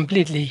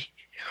completely,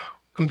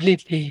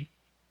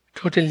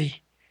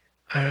 totally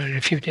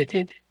refuted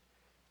it.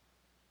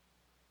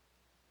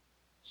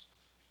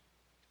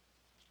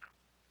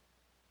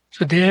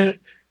 So there,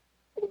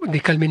 the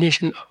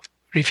culmination of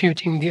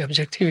refuting the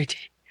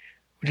objectivity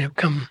would have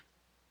come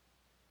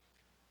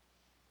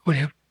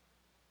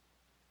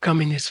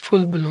in its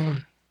full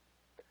blown,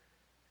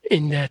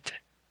 in that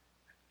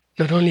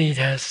not only it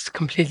has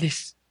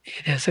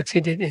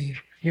succeeded in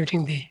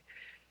refuting the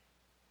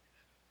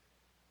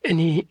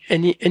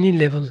any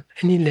level,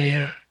 any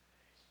layer,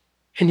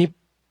 any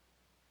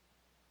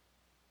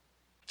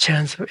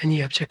chance of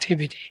any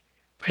objectivity,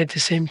 but at the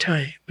same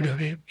time,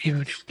 it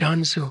would have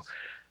done so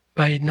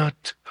by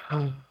not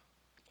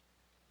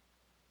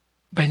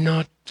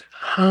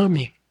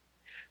harming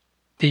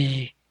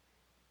the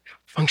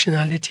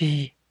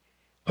functionality,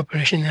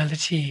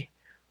 operationality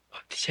of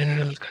the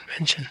general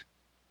convention.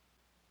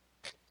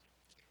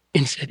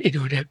 Instead, it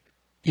would have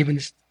even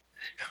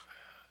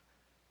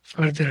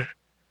further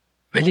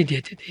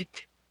validated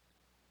it.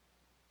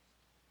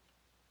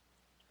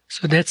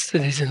 So that's the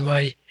reason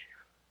why,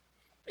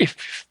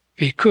 if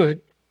we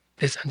could,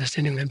 this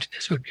understanding of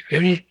emptiness would be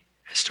very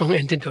strong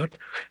antidote,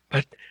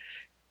 but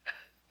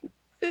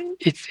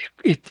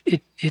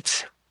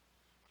it's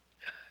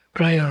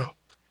prior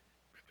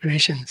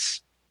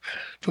preparations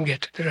to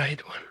get to the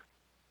right one.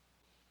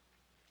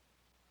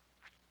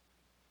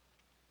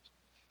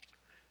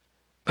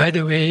 By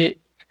the way,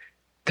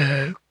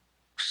 the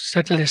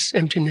subtlest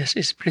emptiness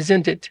is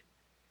presented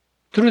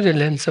through the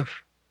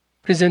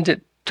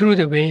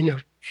vein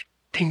of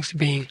things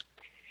being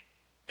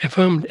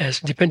affirmed as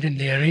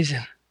dependently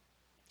arisen.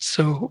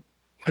 So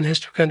one has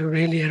to kind of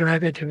really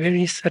arrive at a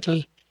very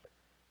subtle,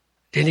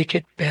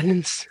 delicate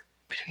balance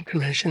between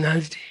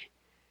conventionality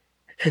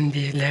and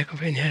the lack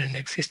of inherent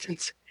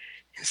existence,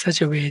 in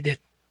such a way that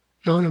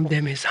none of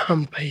them is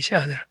harmed by each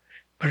other,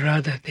 but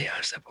rather they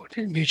are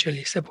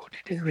mutually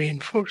supported and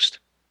reinforced.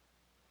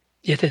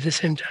 Yet at the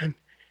same time,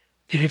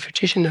 the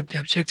refutation of the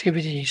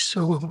objectivity is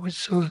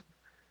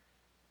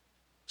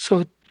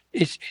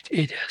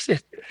it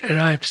has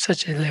arrived at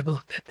such a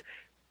level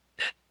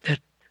that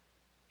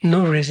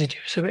no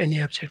residues of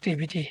any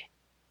objectivity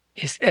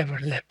is ever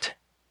left.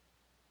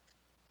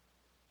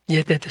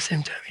 Yet at the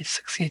same time, it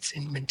succeeds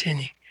in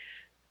maintaining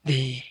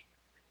the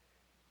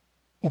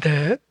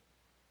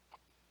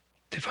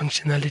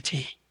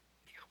functionality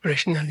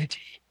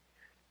rationality,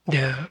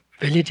 the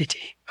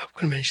validity of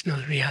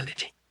conventional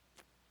reality.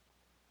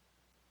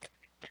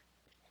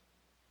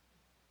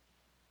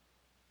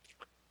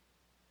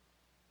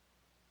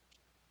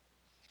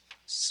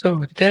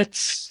 So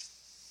that's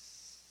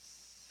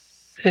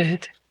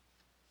it.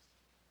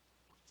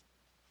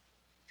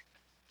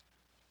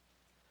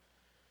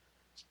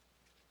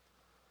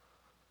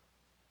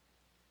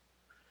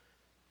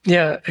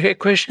 Yeah, a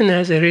question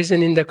has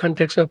arisen in the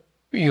context of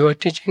your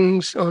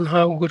teachings on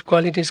how good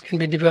qualities can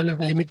be developed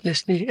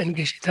limitlessly and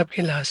Geshe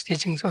Tapkela's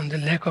teachings on the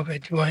lack of a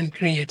divine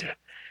creator.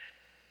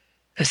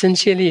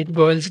 Essentially, it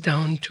boils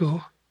down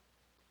to,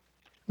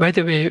 by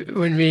the way,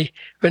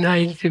 when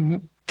I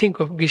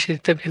think of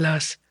Geshe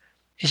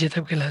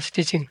Tapkela's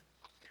teaching,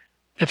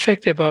 the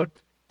fact about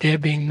there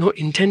being no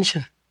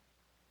intention,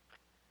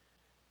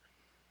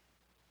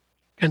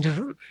 kind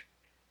of,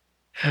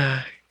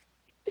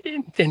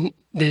 then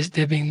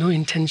there being no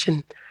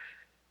intention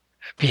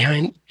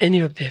behind any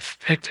of the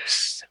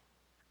factors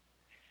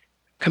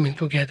coming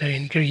together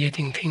in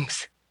creating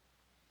things.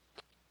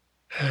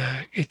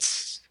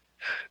 It's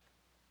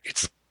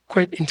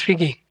quite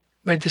intriguing,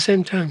 but at the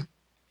same time,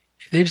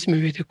 it leaves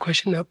me with the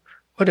question of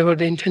what about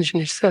the intention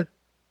itself?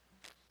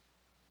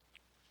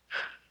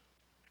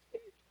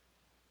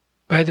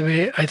 By the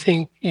way, I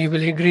think you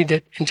will agree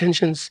that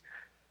intentions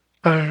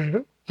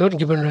are not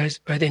given rise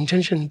by the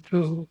intention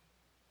to.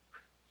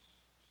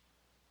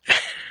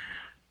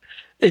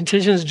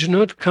 Intentions do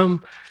not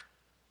come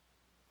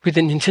with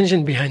an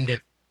intention behind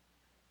them.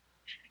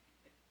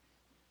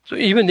 So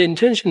even the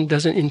intention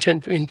doesn't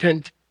intend to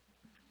intend.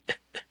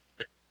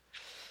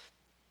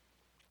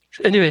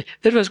 So anyway,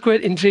 that was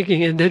quite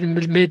intriguing, and that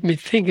made me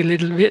think a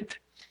little bit.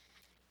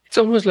 It's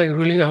almost like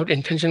ruling out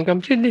intention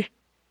completely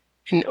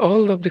in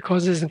all of the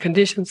causes and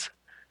conditions.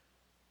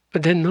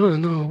 But then,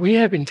 no, we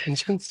have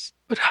intentions.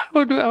 But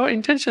how do our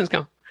intentions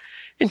come?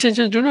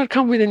 Intentions do not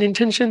come with an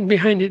intention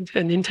behind it,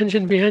 an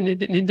intention behind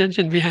it, an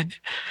intention behind it.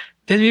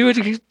 Then we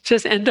would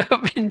just end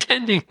up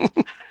intending,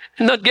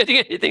 not getting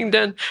anything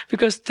done,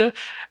 because the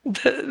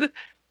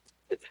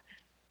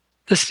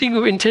string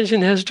of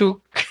intention has to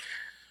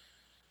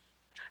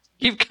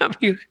keep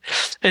coming.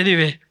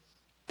 Anyway,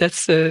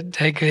 that's a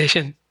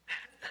digression.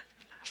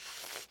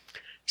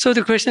 So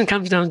the question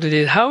comes down to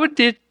this: how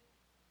did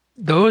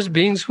those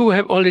beings who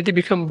have already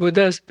become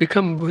Buddhas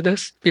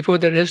before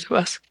the rest of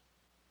us?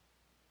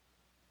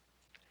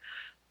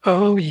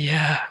 Oh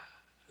yeah,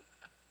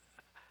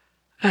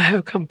 I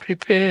have come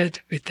prepared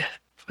with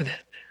that for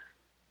that.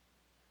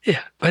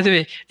 Yeah. By the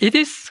way, it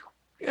is.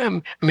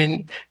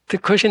 The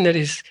questioner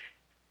is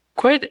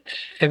quite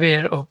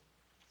aware of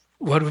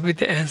what would be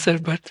the answer,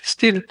 but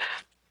still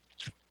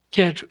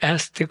care to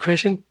ask the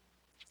question.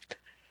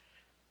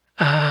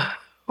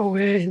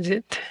 Where is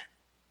it?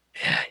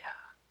 Yeah.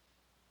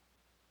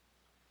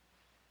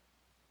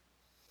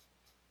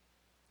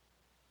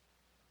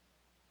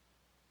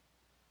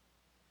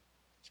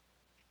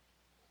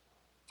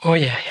 Oh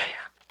yeah.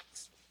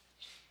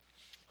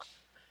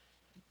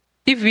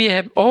 If we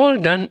have all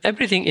done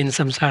everything in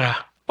samsara,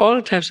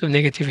 all types of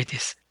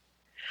negativities,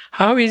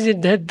 how is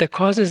it that the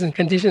causes and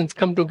conditions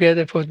come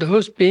together for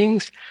those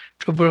beings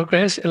to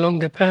progress along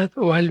the path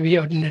while we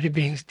ordinary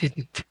beings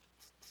didn't?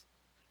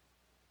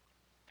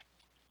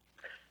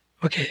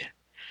 Okay.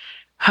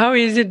 How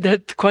is it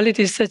that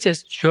qualities such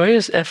as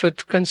joyous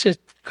effort,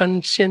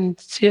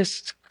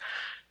 conscientiousness,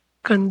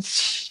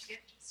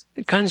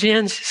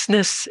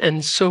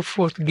 and so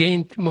forth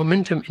gained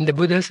momentum in the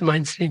Buddha's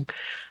mind stream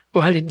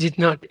while it did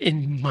not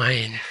in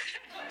mine?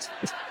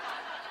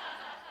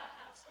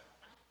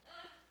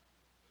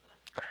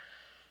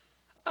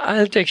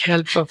 I'll take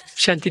help of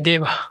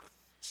Shantideva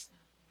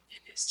in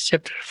his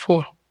chapter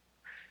 4.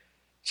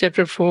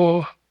 Chapter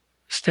 4,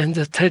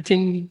 stanza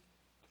 13,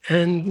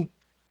 and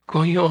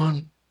going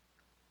on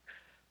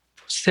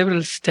for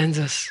several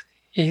stanzas.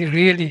 He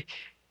really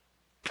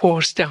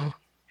pours down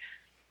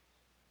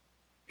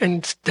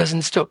and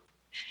doesn't stop.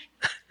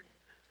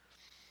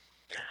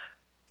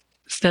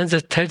 Stanza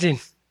 13.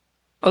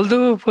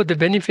 Although for the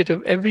benefit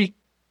of every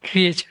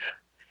creature,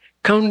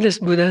 countless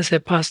Buddhas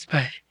have passed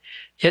by,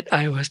 yet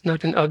I was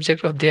not an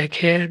object of their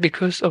care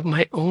because of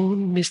my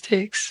own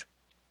mistakes.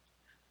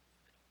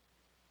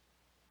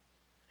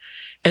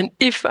 And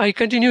if I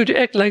continue to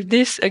act like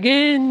this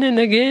again and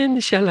again,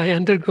 shall I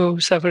undergo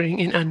suffering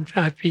in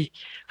unhappy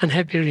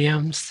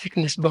realms,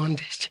 sickness,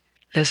 bondage,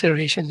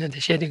 laceration, and the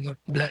shedding of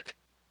blood?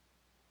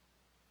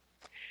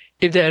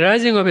 If the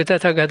arising of a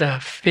Tathagata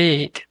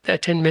fate, the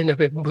attainment of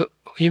a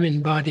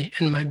human body,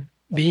 and my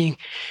being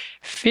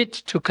fit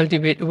to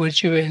cultivate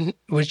virtue and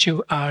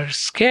virtue are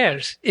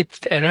scarce,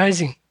 if the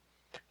arising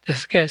is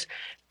scarce,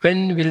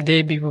 when will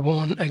they be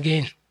born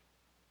again?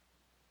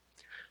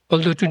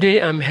 Although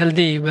today I'm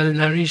healthy,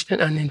 well-nourished,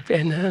 and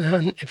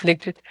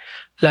unafflicted,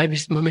 life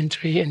is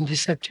momentary and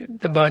deceptive.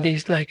 The body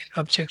is like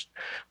an object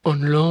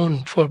on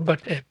loan for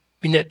but a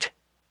minute.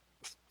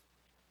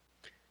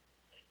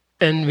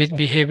 And with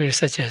behavior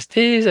such as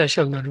this, I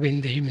shall not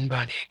win the human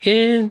body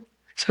again.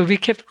 So we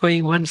kept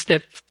going one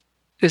step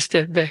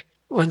back.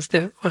 one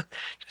step,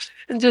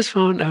 and just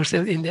found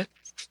ourselves in that.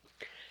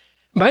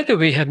 By the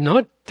way, we have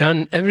not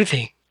done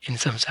everything in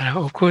samsara.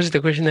 Of course, the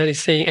questioner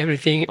is saying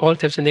everything, all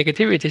types of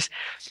negativities.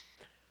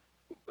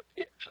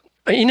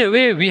 In a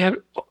way, we have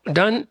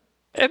done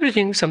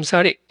everything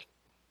samsaric,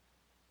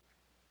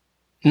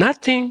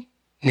 nothing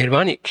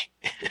nirvanic.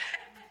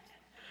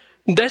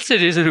 That's the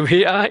reason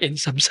we are in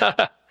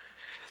samsara.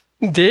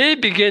 They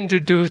began to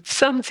do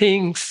some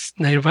things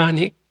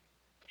nirvanic,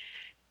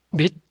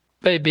 bit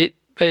by bit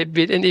by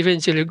bit, and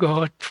eventually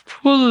got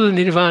full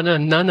nirvana,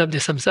 none of the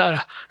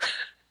samsara.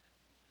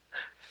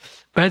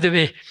 By the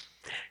way,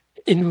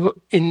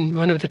 in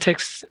one of the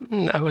texts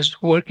I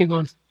was working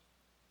on,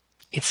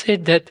 it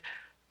said that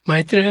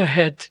Maitreya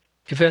had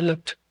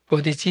developed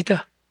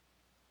bodhicitta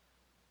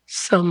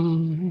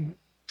some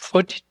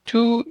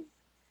 42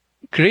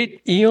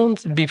 great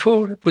eons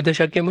before Buddha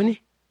Shakyamuni.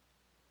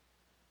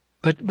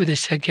 But Buddha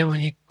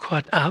Shakyamuni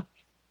caught up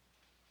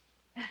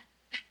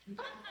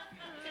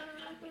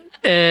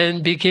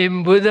and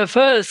became Buddha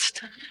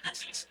first.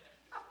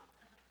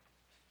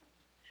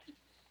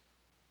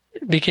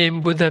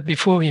 Became Buddha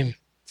before him.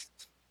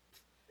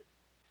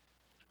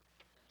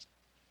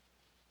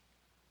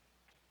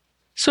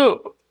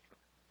 So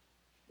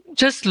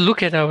just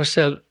look at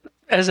ourselves.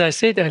 As I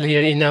said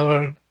earlier in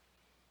our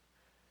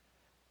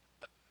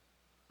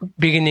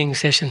beginning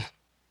session,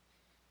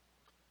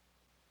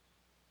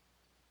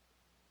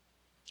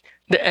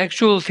 the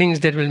actual things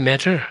that will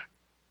matter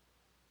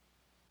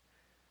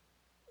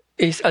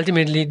is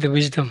ultimately the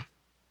wisdom,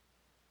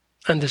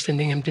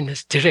 understanding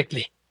emptiness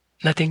directly,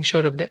 nothing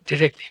short of that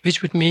directly,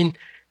 which would mean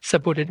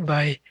supported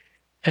by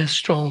a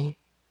strong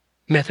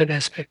method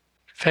aspect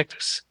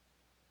factors.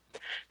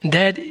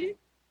 That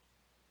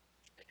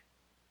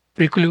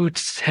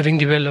precludes having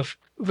developed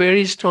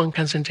very strong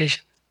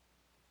concentration,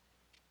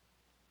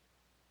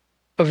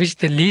 of which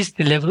the least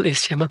level is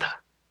shamatha.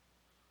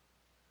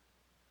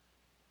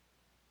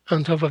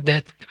 On top of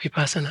that,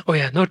 vipassana. Oh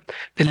yeah, not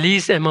the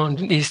least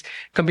amount is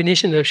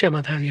combination of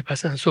shamatha and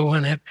vipassana. So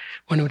one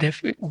would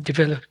have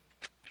developed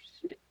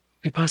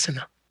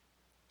vipassana,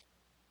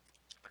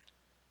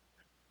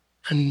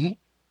 and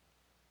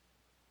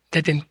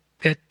that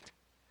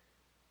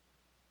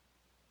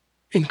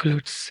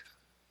includes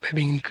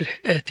having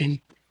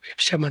adding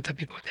shamatha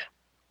before that.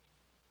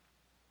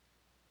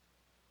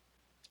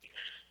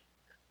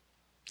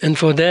 And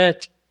for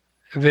that,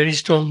 a very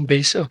strong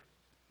base of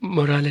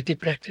morality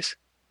practice.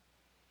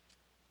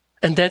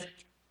 And that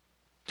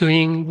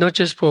doing not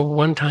just for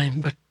one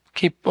time, but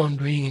keep on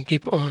doing and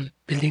keep on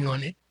building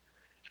on it,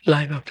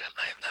 life after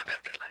life, life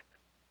after life.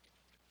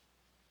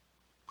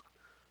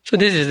 So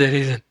this is the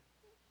reason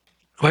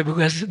why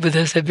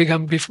Buddhas have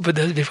become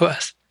Buddhas before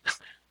us.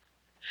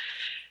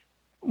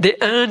 They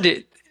earned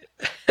it.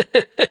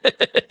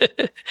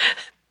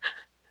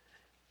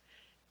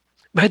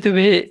 By the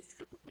way,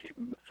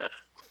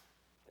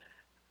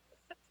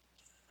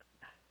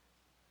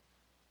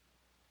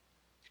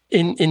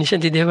 in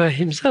Shantideva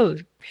himself,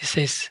 he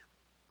says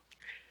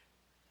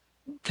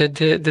that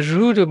the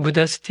root of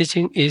Buddha's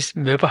teaching is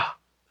mepa.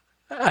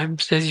 I'm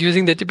just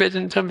using the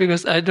Tibetan term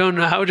because I don't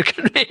know how to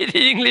convey it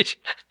in English.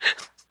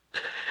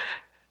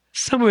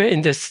 Somewhere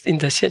in the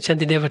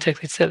Shantideva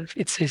text itself,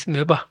 it says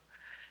mepa.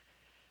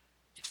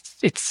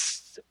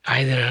 It's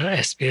either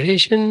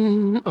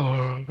aspiration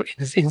or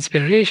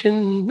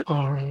inspiration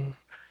or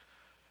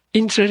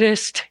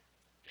interest.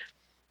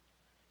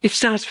 It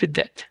starts with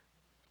that.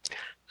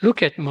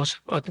 Look at most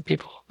other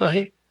people,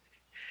 right?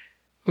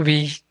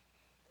 I'm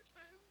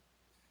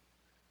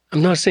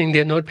not saying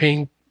they're not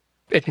paying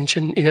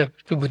attention enough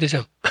to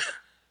Buddhism,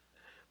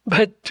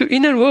 but to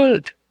inner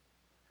world,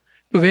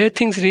 where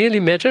things really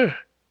matter,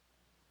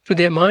 to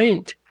their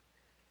mind.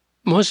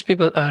 Most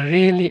people are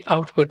really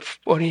outward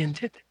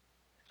oriented,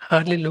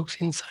 hardly looks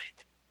inside,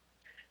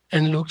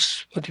 and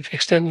looks at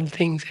external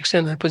things,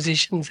 external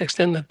positions,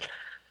 external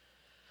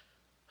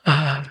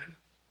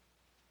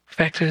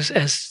factors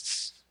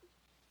as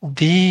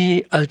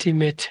the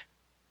ultimate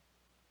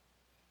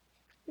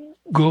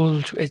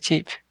goal to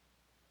achieve,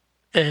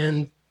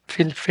 and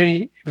feel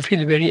very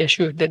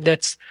assured that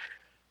that's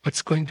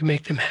what's going to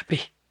make them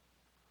happy,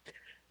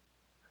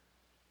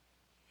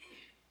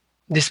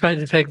 despite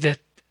the fact that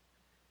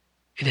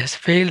it has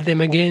failed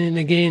them again and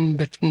again,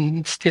 but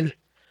still.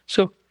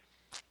 So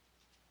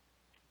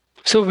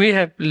we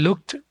have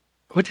looked,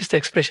 what is the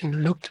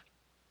expression? Looked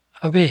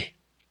away,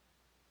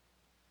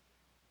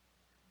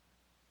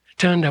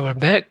 turned our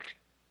back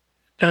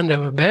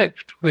to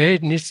where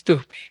it needs to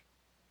be,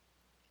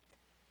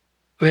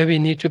 where we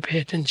need to pay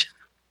attention.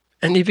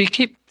 And if we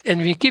keep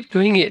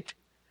doing it,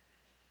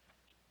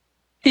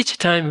 each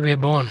time we're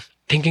born,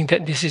 thinking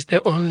that this is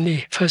the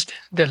only first,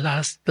 the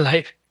last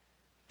life,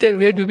 then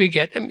where do we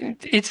get? I mean,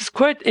 it's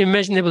quite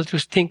imaginable to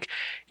think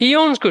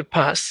eons could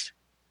pass,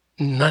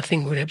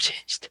 nothing would have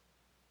changed.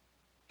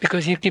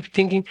 Because you keep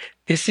thinking,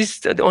 this is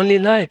the only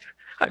life.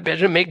 I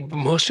better make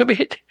most of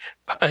it,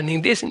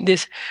 earning this and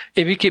this.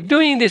 If we keep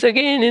doing this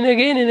again and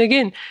again and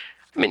again,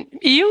 I mean,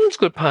 eons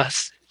could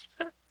pass.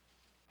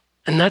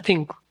 And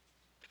nothing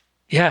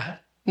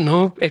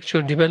no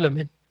actual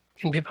development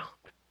can be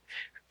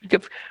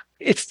found.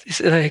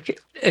 It's like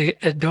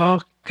a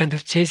dog kind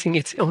of chasing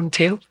its own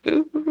tail.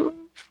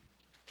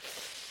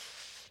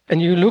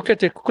 And you look at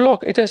the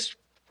clock, it has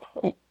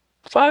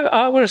 5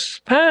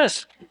 hours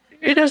passed.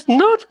 It has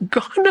not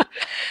gone.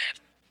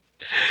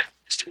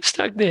 Still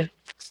stuck there.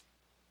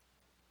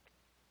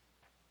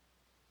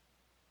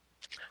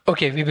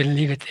 Okay, we will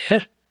leave it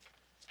there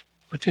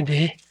for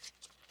today.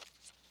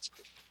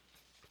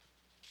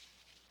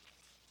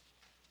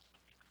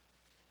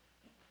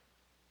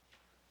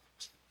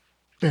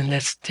 And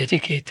let's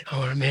dedicate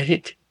our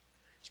merit